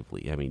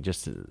 respectively. I mean,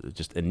 just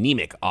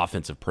anemic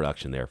offensive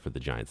production there for the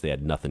Giants. They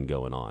had nothing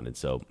going on. And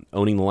so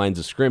owning the lines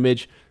of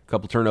scrimmage, a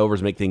couple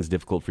turnovers make things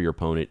difficult for your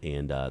opponent,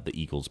 and the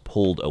Eagles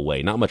pulled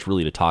away. Not much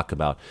really to talk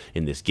about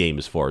in this game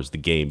as far as the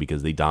game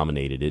because they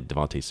dominated it.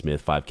 Devontae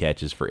Smith, 5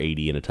 catches for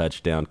 80 and a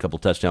touchdown, a couple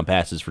touchdown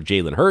passes for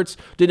Jalen Hurts.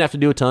 Didn't have to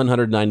do a ton,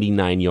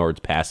 199 yards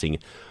passing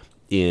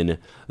in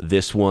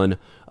this one.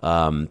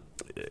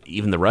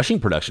 Even the rushing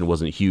production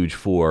wasn't huge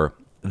for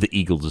the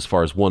Eagles as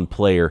far as one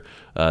player,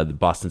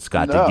 Boston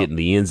Scott, to get in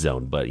the end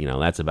zone. But,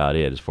 that's about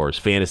it as far as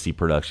fantasy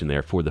production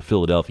there for the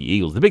Philadelphia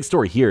Eagles. The big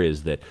story here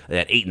is that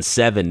at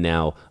 8-7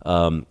 now,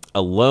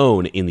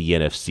 alone in the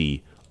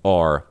NFC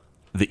are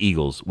the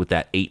Eagles with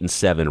that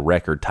 8-7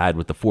 record, tied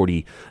with the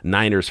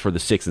 49ers for the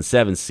 6 and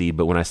 7 seed.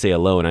 But when I say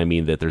alone, I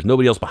mean that there's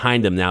nobody else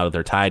behind them now that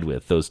they're tied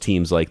with. Those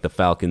teams like the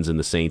Falcons and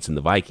the Saints and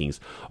the Vikings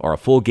are a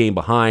full game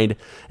behind.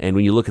 And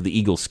when you look at the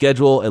Eagles'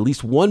 schedule, at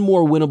least one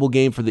more winnable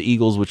game for the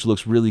Eagles, which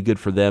looks really good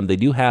for them. They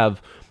do have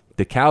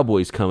the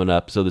Cowboys coming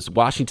up. So this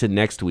Washington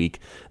next week,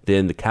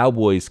 then the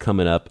Cowboys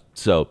coming up.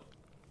 So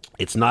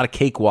it's not a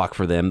cakewalk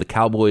for them. The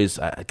Cowboys,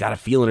 I got a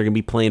feeling, are going to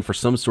be playing for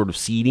some sort of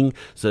seeding.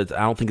 So I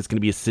don't think it's going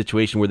to be a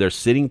situation where they're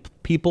sitting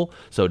people.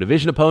 So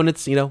division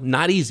opponents,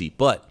 not easy.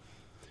 But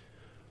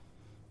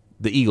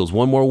the Eagles,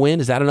 one more win.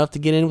 Is that enough to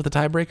get in with the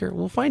tiebreaker?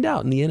 We'll find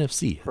out in the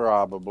NFC.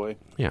 Probably.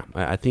 Yeah,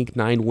 I think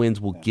 9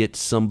 wins will get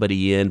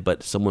somebody in,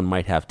 but someone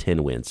might have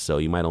 10 wins. So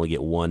you might only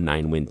get one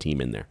 9-win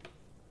team in there.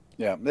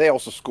 Yeah, they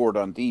also scored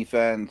on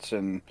defense,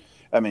 and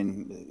I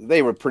mean,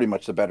 they were pretty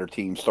much the better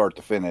team start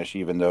to finish,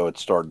 even though it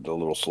started a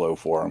little slow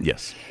for them.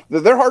 Yes.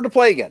 They're hard to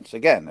play against.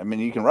 Again, I mean,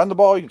 you can run the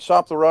ball, you can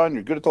stop the run,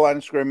 you're good at the line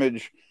of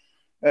scrimmage.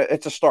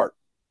 It's a start,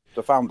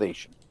 the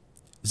foundation.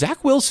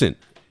 Zach Wilson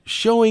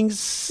showing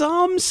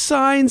some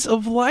signs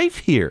of life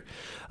here.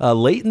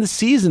 Late in the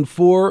season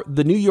for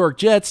the New York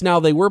Jets.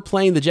 Now, they were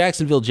playing the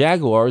Jacksonville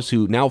Jaguars,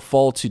 who now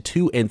fall to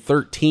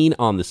 2-13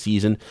 on the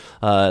season.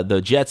 The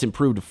Jets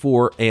improved to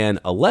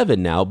 4-11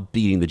 now,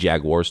 beating the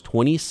Jaguars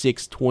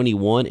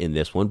 26-21 in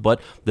this one. But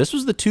this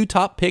was the 2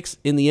 top picks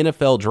in the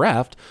NFL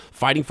draft,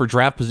 fighting for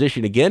draft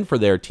position again for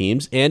their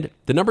teams. And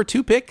the number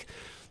 2 pick,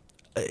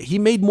 he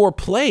made more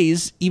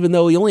plays, even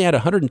though he only had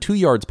 102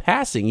 yards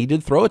passing. He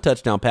did throw a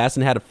touchdown pass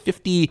and had a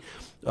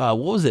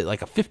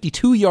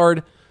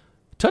 52-yard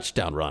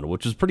touchdown run,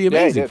 which was pretty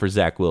amazing for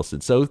Zach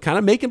Wilson. So kind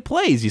of making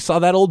plays. You saw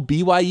that old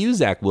BYU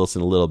Zach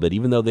Wilson a little bit,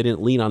 even though they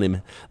didn't lean on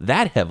him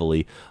that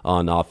heavily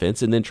on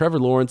offense. And then Trevor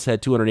Lawrence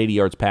had 280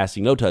 yards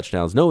passing, no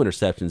touchdowns, no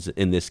interceptions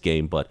in this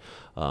game, but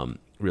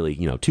really,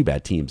 2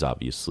 bad teams,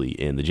 obviously,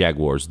 and the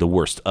Jaguars, the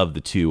worst of the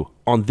 2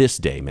 on this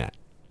day, Matt.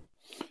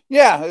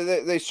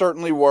 Yeah, they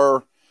certainly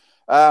were.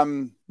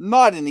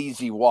 Not an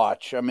easy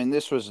watch. I mean,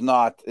 this was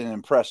not an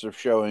impressive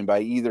showing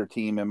by either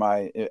team in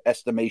my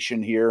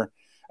estimation here.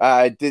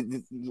 I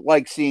did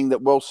like seeing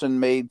that Wilson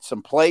made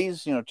some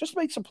plays, just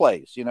made some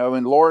plays,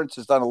 and Lawrence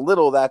has done a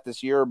little of that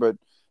this year, but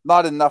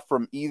not enough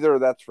from either,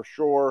 that's for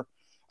sure.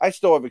 I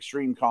still have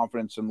extreme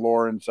confidence in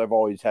Lawrence. I've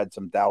always had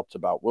some doubts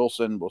about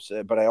Wilson,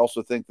 but I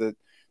also think that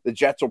the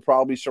Jets will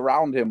probably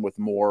surround him with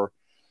more.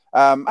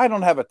 I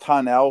don't have a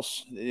ton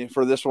else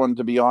for this one,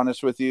 to be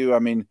honest with you. I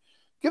mean,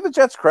 give the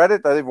Jets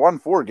credit. They've won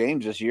 4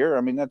 games this year.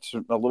 I mean, that's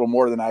a little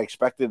more than I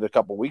expected a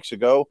couple weeks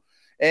ago.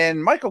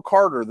 And Michael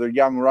Carter, their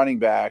young running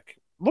back,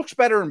 looks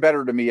better and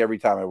better to me every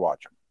time I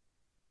watch him.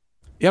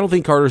 Yeah, I don't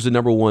think Carter's the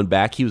number one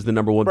back. He was the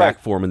number one Right.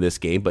 back for him in this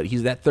game, but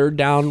he's that third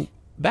down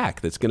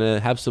back that's going to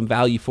have some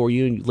value for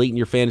you late in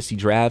your fantasy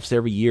drafts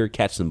every year,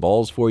 catch some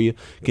balls for you,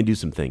 can do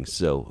some things.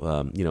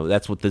 So,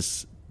 that's what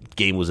this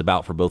game was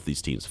about for both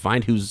these teams.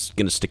 Find who's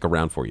going to stick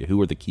around for you.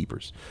 Who are the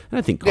keepers? And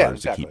I think Carter's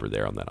exactly. the keeper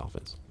there on that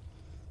offense.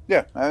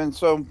 Yeah, and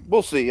so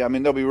we'll see. I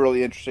mean, there'll be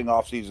really interesting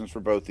off seasons for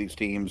both these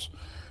teams.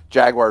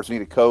 Jaguars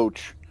need a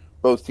coach.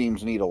 Both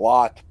teams need a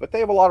lot, but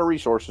they have a lot of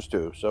resources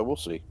too. So we'll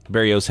see.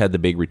 Berrios had the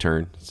big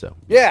return. So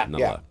That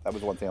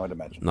was one thing I wanted to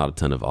mention. Not a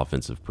ton of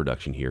offensive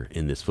production here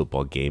in this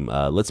football game.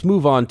 Let's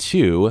move on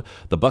to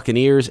the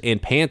Buccaneers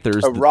and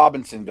Panthers.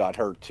 Robinson got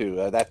hurt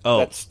too.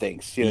 That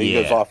stinks. He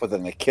goes off with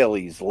an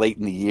Achilles late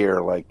in the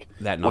year. Like,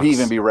 will he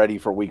even be ready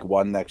for week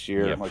 1 next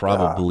year? Yeah, like,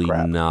 probably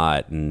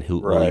not. And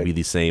will he be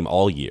the same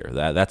all year?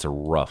 That's a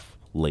rough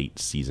late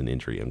season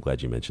injury. I'm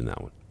glad you mentioned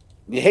that one.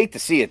 You hate to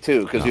see it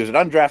too, because he was an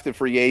undrafted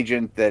free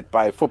agent that,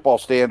 by football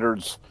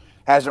standards,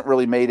 hasn't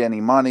really made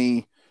any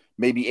money.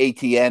 Maybe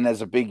ATN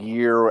has a big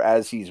year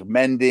as he's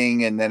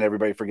mending, and then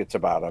everybody forgets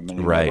about him, and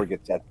he never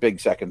gets that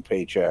big second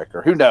paycheck,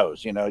 or who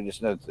knows? You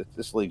just know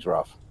this league's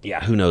rough.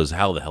 Yeah, who knows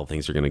how the hell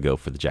things are going to go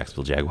for the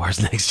Jacksonville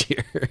Jaguars next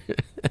year?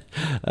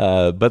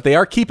 But they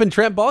are keeping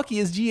Trent Baalke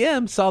as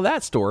GM. Saw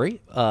that story.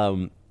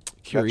 Curious.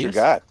 That's your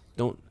guy.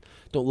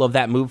 Don't love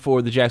that move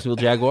for the Jacksonville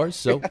Jaguars,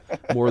 so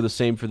more of the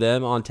same for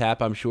them on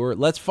tap, I'm sure.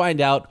 Let's find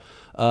out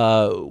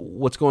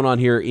what's going on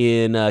here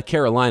in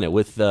Carolina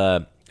with,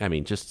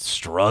 just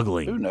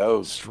struggling. Who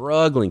knows?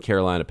 Struggling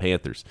Carolina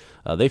Panthers.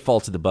 They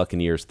fall to the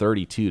Buccaneers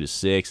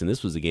 32-6, and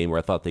this was a game where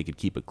I thought they could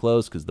keep it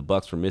close because the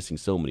Bucs were missing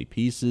so many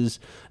pieces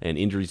and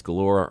injuries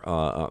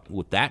galore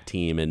with that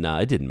team, and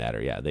it didn't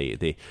matter. Yeah,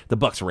 the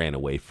Bucs ran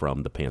away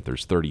from the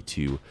Panthers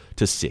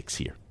 32-6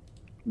 here.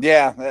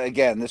 Yeah,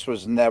 again, this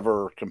was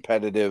never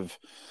competitive.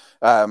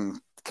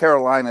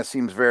 Carolina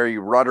seems very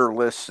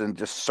rudderless and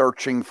just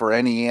searching for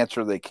any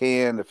answer they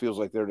can. It feels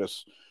like they're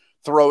just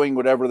throwing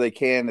whatever they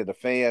can at a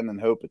fan and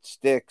hope it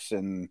sticks,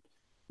 and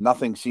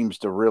nothing seems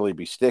to really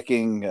be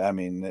sticking. I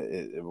mean,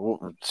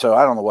 so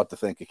I don't know what to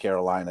think of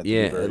Carolina, to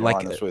be very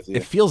honest with you.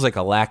 It feels like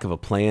a lack of a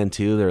plan,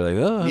 too. They're like,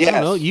 I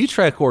don't know, you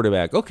try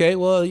quarterback. Okay,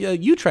 well,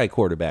 you try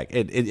quarterback.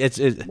 It's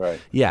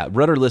right. Yeah,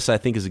 rudderless, I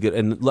think, is a good –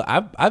 and look,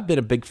 I've been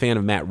a big fan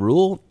of Matt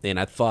Rule, and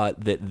I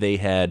thought that they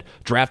had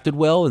drafted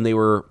well, and they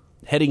were –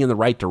 heading in the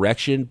right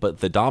direction, but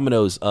the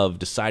dominoes of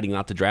deciding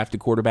not to draft a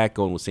quarterback,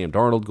 going with Sam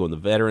Darnold, going the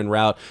veteran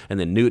route, and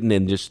then Newton,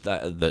 and just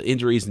the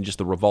injuries and just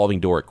the revolving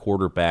door at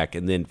quarterback,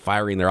 and then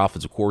firing their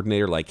offensive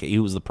coordinator like he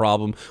was the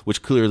problem,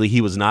 which clearly he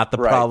was not the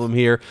problem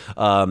here.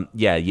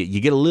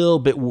 You get a little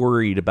bit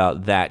worried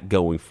about that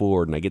going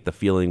forward, and I get the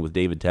feeling with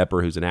David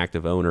Tepper, who's an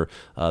active owner,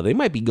 they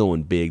might be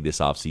going big this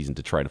offseason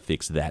to try to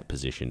fix that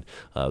position.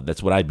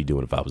 That's what I'd be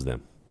doing if I was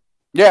them.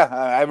 Yeah,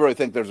 I really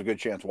think there's a good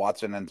chance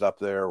Watson ends up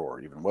there, or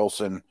even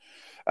Wilson.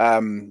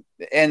 And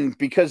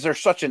because they're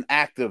such an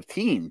active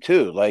team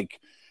too, like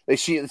they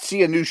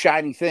see a new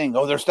shiny thing.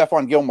 Oh, there's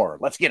Stephon Gilmore.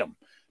 Let's get him.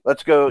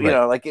 Let's go.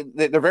 Right.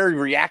 They're very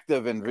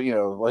reactive, and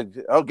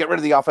get rid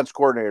of the offense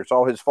coordinator. It's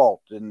all his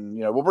fault. And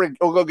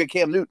we'll go get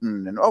Cam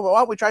Newton, and why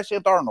don't we try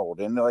Sam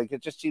Darnold? And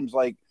it just seems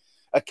like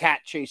a cat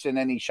chasing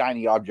any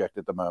shiny object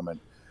at the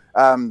moment.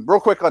 Real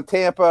quick on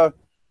Tampa.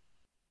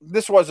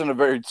 This wasn't a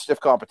very stiff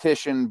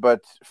competition,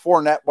 but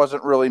Fournette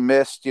wasn't really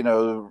missed.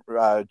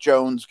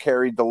 Jones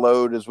carried the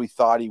load as we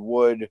thought he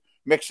would.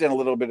 Mixed in a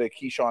little bit of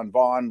Keyshawn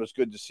Vaughn was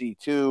good to see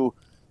too.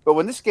 But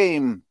when this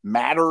game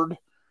mattered,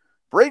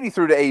 Brady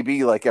threw to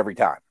AB like every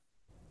time.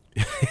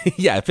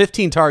 Yeah,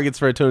 15 targets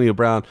for Antonio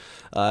Brown,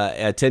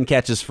 10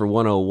 catches for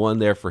 101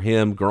 there for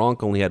him.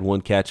 Gronk only had one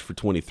catch for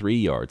 23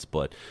 yards,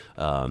 but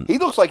he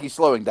looks like he's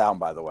slowing down,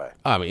 by the way.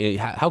 I mean,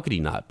 how could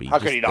he not be? How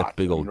could he not? That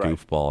big old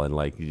goofball,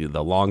 and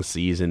the long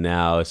season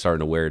now is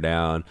starting to wear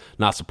down.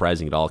 Not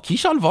surprising at all.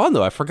 Keyshawn Vaughn,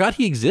 though, I forgot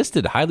he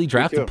existed. Highly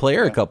drafted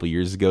player a couple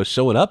years ago,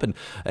 showing up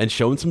and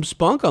showing some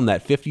spunk on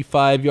that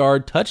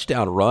 55-yard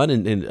touchdown run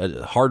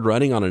and hard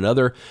running on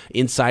another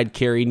inside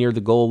carry near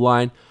the goal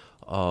line.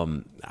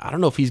 I don't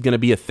know if he's going to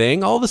be a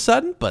thing all of a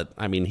sudden, but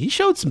I mean, he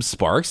showed some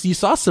sparks. You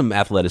saw some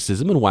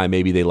athleticism and why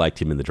maybe they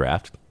liked him in the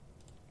draft.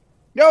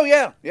 Oh,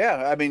 yeah.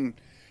 Yeah. I mean,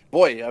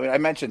 I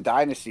mentioned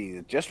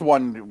Dynasty. Just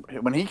when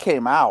he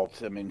came out,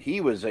 I mean,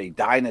 he was a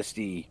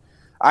Dynasty.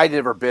 I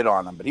never bid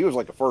on him, but he was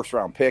like a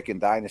first-round pick in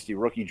Dynasty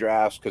rookie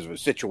drafts because of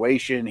his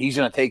situation. He's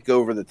going to take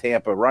over the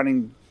Tampa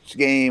running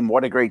game.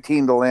 What a great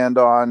team to land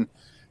on.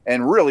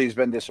 And really has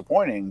been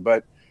disappointing,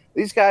 but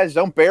these guys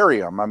don't bury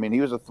him. I mean,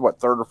 he was a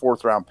third or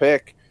fourth round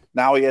pick.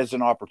 Now he has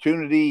an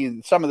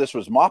opportunity. Some of this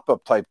was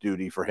mop-up type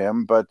duty for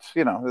him, but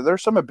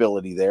there's some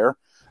ability there.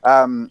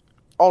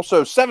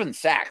 Also, 7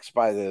 sacks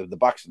by the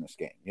Bucs in this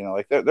game.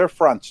 Their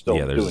front's still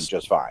doing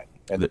just fine,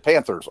 and the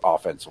Panthers'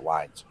 offensive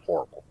line's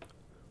horrible.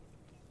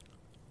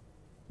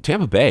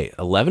 Tampa Bay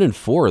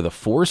 11-4, the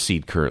 4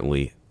 seed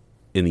currently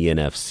in the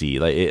NFC.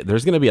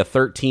 There's going to be a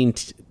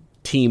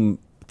 13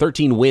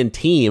 13-win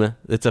team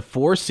that's a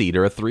 4 seed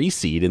or a 3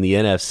 seed in the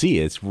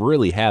NFC. It's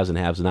really haves and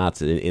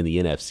have-nots in the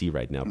NFC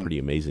right now. Pretty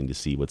amazing to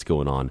see what's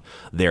going on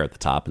there at the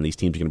top. And these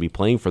teams are going to be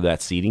playing for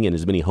that seeding and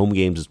as many home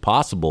games as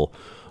possible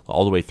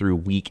all the way through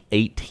Week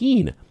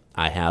 18,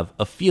 I have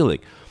a feeling.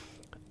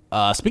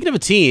 Speaking of a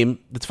team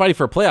that's fighting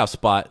for a playoff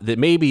spot that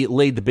maybe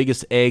laid the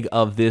biggest egg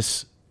of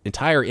this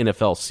entire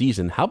NFL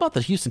season, how about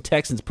the Houston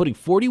Texans putting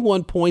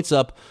 41 points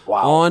up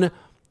on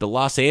the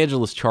Los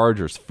Angeles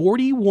Chargers?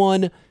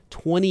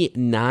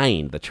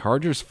 41-29. The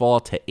Chargers fall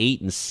to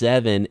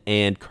 8-7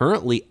 and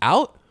currently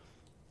out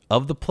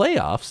of the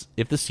playoffs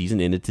if the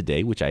season ended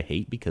today, which I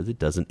hate because it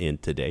doesn't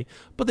end today.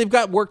 But they've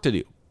got work to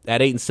do.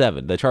 At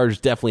 8-7, the Chargers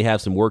definitely have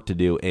some work to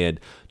do,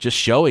 and just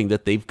showing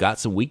that they've got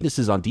some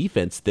weaknesses on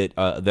defense that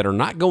are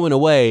not going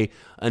away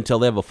until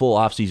they have a full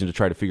offseason to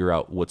try to figure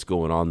out what's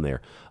going on there.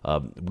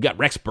 We got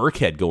Rex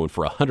Burkhead going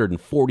for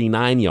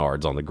 149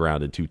 yards on the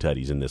ground and 2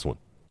 tutties in this one.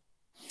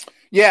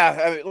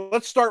 Yeah,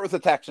 let's start with the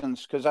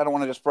Texans because I don't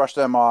want to just brush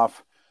them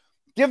off.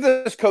 Give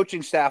this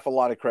coaching staff a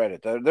lot of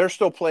credit. They're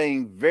still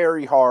playing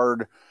very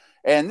hard.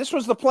 And this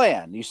was the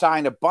plan. You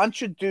sign a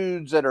bunch of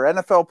dudes that are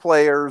NFL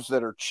players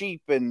that are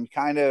cheap and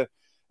kind of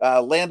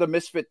land of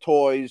misfit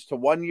toys to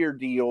 1-year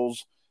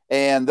deals,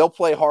 and they'll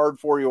play hard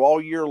for you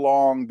all year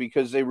long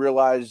because they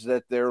realize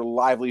that their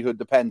livelihood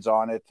depends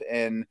on it.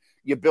 And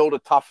you build a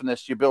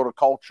toughness, you build a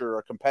culture,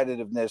 a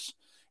competitiveness,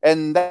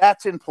 and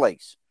that's in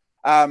place.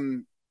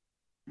 I'm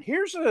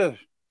going to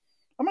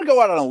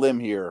go out on a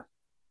limb here.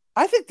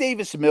 I think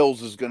Davis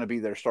Mills is going to be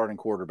their starting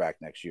quarterback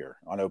next year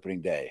on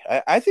opening day.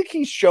 I think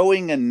he's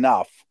showing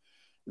enough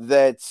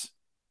that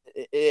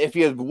if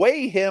you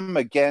weigh him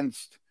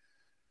against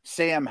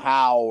Sam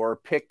Howell or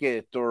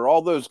Pickett or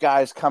all those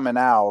guys coming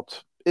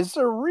out, is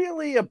there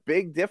really a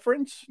big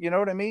difference? You know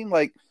what I mean?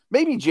 Like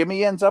maybe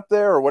Jimmy ends up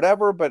there or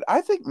whatever, but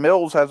I think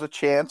Mills has a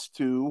chance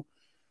to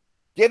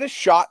get a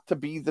shot to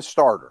be the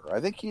starter. I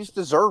think he's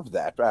deserved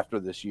that after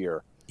this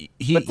year.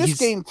 But this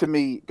game to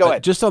me, go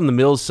ahead. Just on the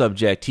Mills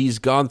subject, he's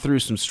gone through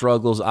some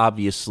struggles,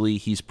 obviously.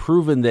 He's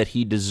proven that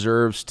he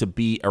deserves to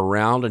be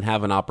around and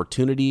have an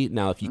opportunity.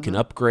 Now, if you can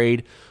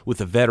upgrade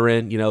with a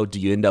veteran, do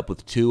you end up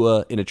with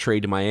Tua in a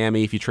trade to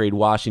Miami? If you trade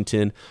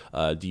Washington,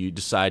 do you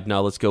decide,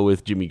 no, let's go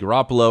with Jimmy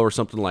Garoppolo or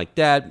something like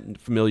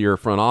that? Familiar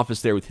front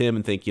office there with him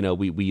and think,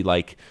 we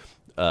like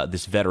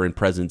this veteran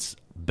presence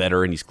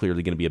better, and he's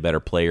clearly going to be a better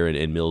player,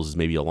 and Mills is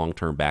maybe a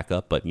long-term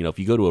backup. But, if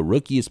you go to a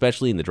rookie,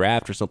 especially in the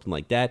draft or something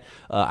like that,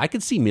 I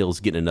could see Mills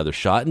getting another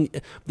shot.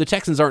 And the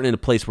Texans aren't in a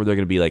place where they're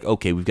going to be like,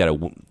 okay, we've got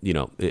to,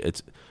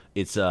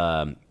 it's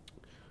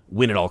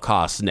win at all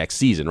costs next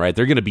season, right?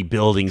 They're going to be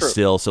building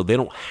still, so they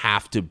don't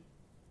have to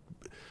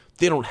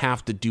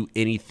do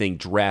anything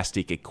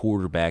drastic at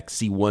quarterback,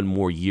 see one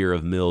more year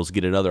of Mills,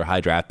 get another high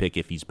draft pick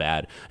if he's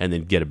bad, and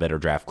then get a better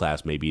draft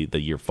class maybe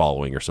the year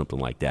following or something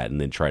like that,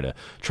 and then try to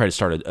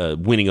start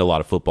winning a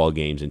lot of football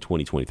games in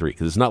 2023,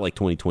 because it's not like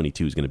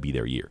 2022 is going to be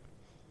their year.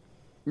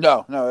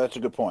 No, that's a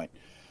good point.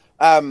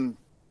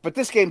 But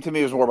this game to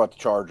me was more about the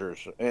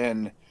Chargers,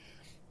 and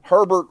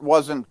Herbert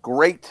wasn't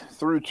great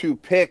through 2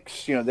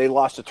 picks. They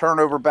lost a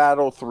turnover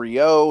battle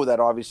 3-0. That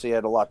obviously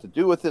had a lot to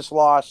do with this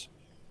loss.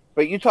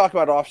 But you talk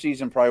about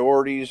offseason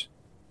priorities.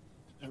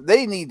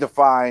 They need to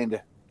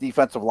find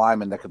defensive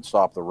linemen that can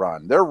stop the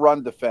run. Their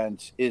run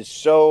defense is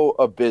so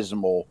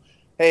abysmal.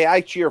 Hey,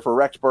 I cheer for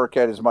Rex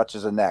Burkhead as much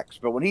as the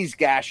next, but when he's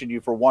gashing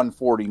you for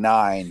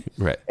 149,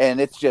 right, and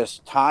it's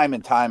just time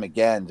and time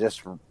again,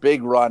 just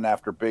big run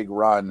after big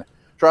run.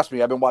 Trust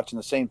me, I've been watching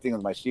the same thing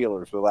with my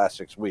Steelers for the last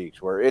 6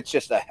 weeks, where it's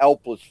just a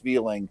helpless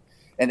feeling,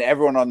 and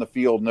everyone on the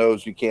field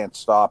knows you can't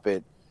stop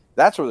it.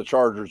 That's where the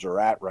Chargers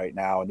are at right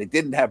now. And they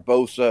didn't have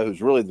Bosa,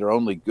 who's really their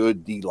only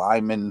good D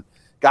lineman.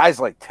 Guys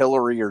like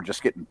Tillery are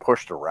just getting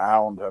pushed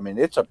around. I mean,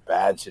 it's a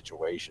bad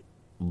situation.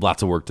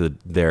 Lots of work to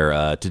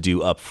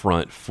do up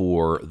front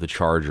for the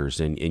Chargers.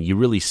 And you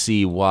really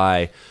see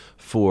why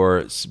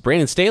for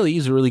Brandon Staley.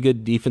 He's a really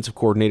good defensive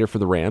coordinator for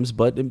the Rams,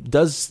 but it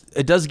does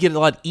get a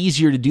lot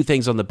easier to do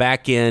things on the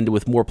back end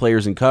with more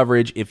players in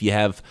coverage if you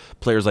have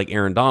players like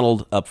Aaron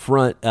Donald up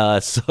front.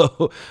 And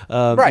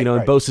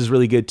Bosa's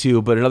really good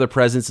too, but another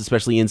presence,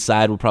 especially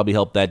inside, will probably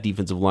help that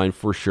defensive line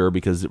for sure,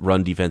 because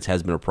run defense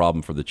has been a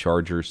problem for the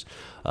Chargers.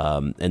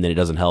 And then it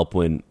doesn't help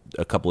when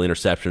a couple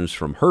interceptions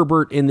from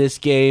Herbert in this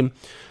game.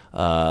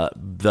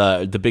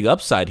 The big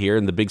upside here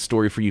and the big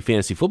story for you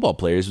fantasy football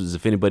players was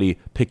if anybody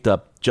picked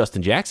up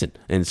Justin Jackson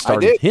and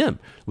started him,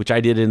 which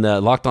I did in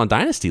the Locked On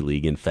Dynasty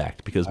League, in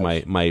fact, because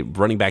my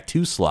running back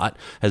 2 slot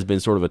has been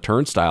sort of a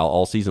turnstile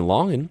all season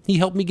long, and he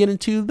helped me get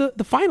into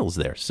the finals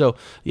there. So,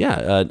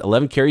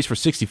 11 carries for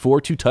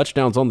 64, 2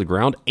 touchdowns on the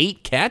ground,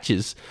 8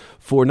 catches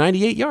for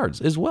 98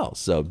 yards as well.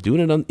 So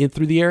doing it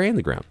through the air and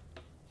the ground.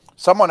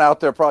 Someone out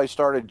there probably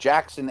started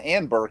Jackson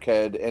and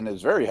Burkhead and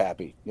is very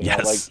happy.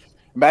 Yes.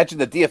 Imagine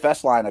the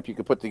DFS lineup you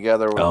could put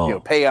together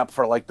with, pay up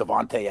for like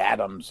Devontae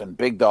Adams and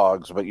big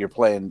dogs, but you're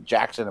playing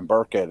Jackson and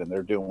Burkhead, and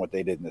they're doing what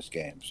they did in this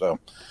game. So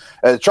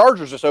the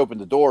Chargers just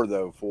opened the door,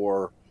 though,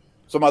 for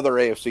some other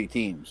AFC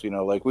teams.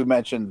 Like we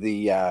mentioned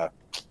the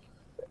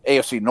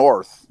AFC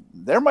North.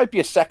 there might be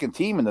a second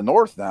team in the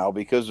North now,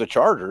 because the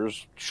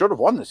Chargers should have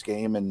won this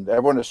game, and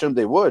everyone assumed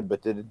they would,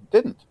 but they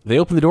didn't. They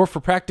opened the door for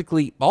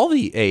practically all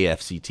the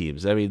AFC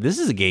teams. I mean, this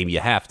is a game you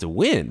have to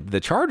win. The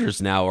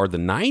Chargers now are the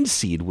 9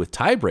 seed with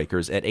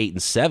tiebreakers at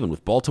 8-7,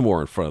 with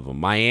Baltimore in front of them,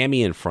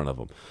 Miami in front of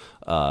them.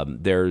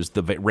 There's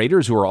the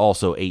Raiders, who are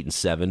also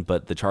 8-7,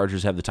 but the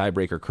Chargers have the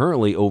tiebreaker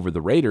currently over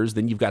the Raiders.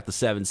 Then you've got the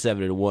 7-1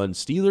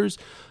 Steelers,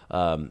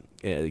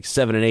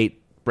 7-8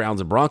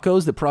 Browns and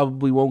Broncos that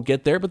probably won't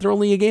get there, but they're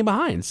only a game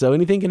behind. So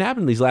anything can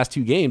happen in these last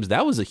 2 games.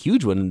 That was a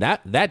huge one. And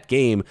that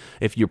game,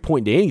 if you're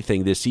pointing to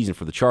anything this season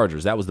for the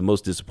Chargers, that was the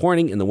most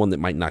disappointing and the one that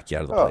might knock you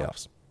out of the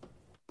playoffs.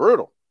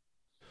 Brutal.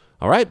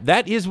 All right,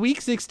 that is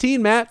week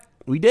 16, Matt.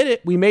 We did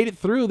it. We made it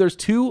through. There's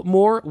 2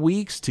 more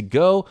weeks to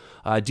go.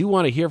 I do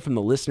want to hear from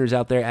the listeners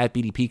out there at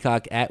BD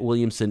Peacock, at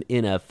Williamson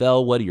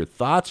NFL. What are your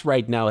thoughts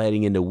right now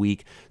heading into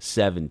week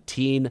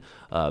 17?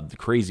 The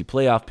crazy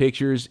playoff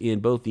pictures in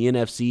both the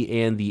NFC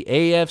and the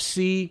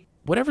AFC.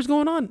 Whatever's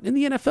going on in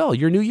the NFL,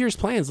 your New Year's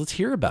plans, let's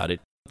hear about it.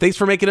 Thanks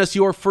for making us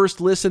your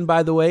first listen,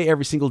 by the way,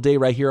 every single day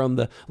right here on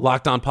the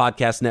Locked On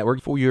Podcast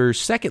Network. For your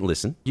second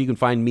listen, you can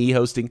find me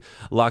hosting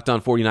Locked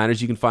On 49ers.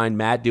 You can find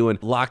Matt doing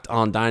Locked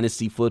On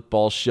Dynasty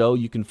Football Show.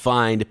 You can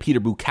find Peter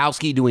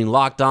Bukowski doing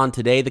Locked On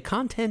Today. The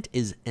content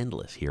is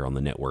endless here on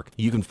the network.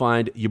 You can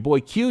find your boy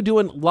Q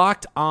doing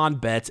Locked On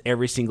Bets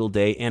every single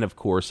day, and of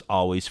course,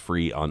 always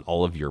free on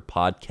all of your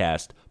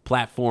podcast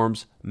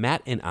platforms.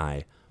 Matt and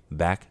I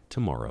back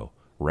tomorrow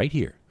right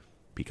here.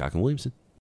 Peacock and Williamson.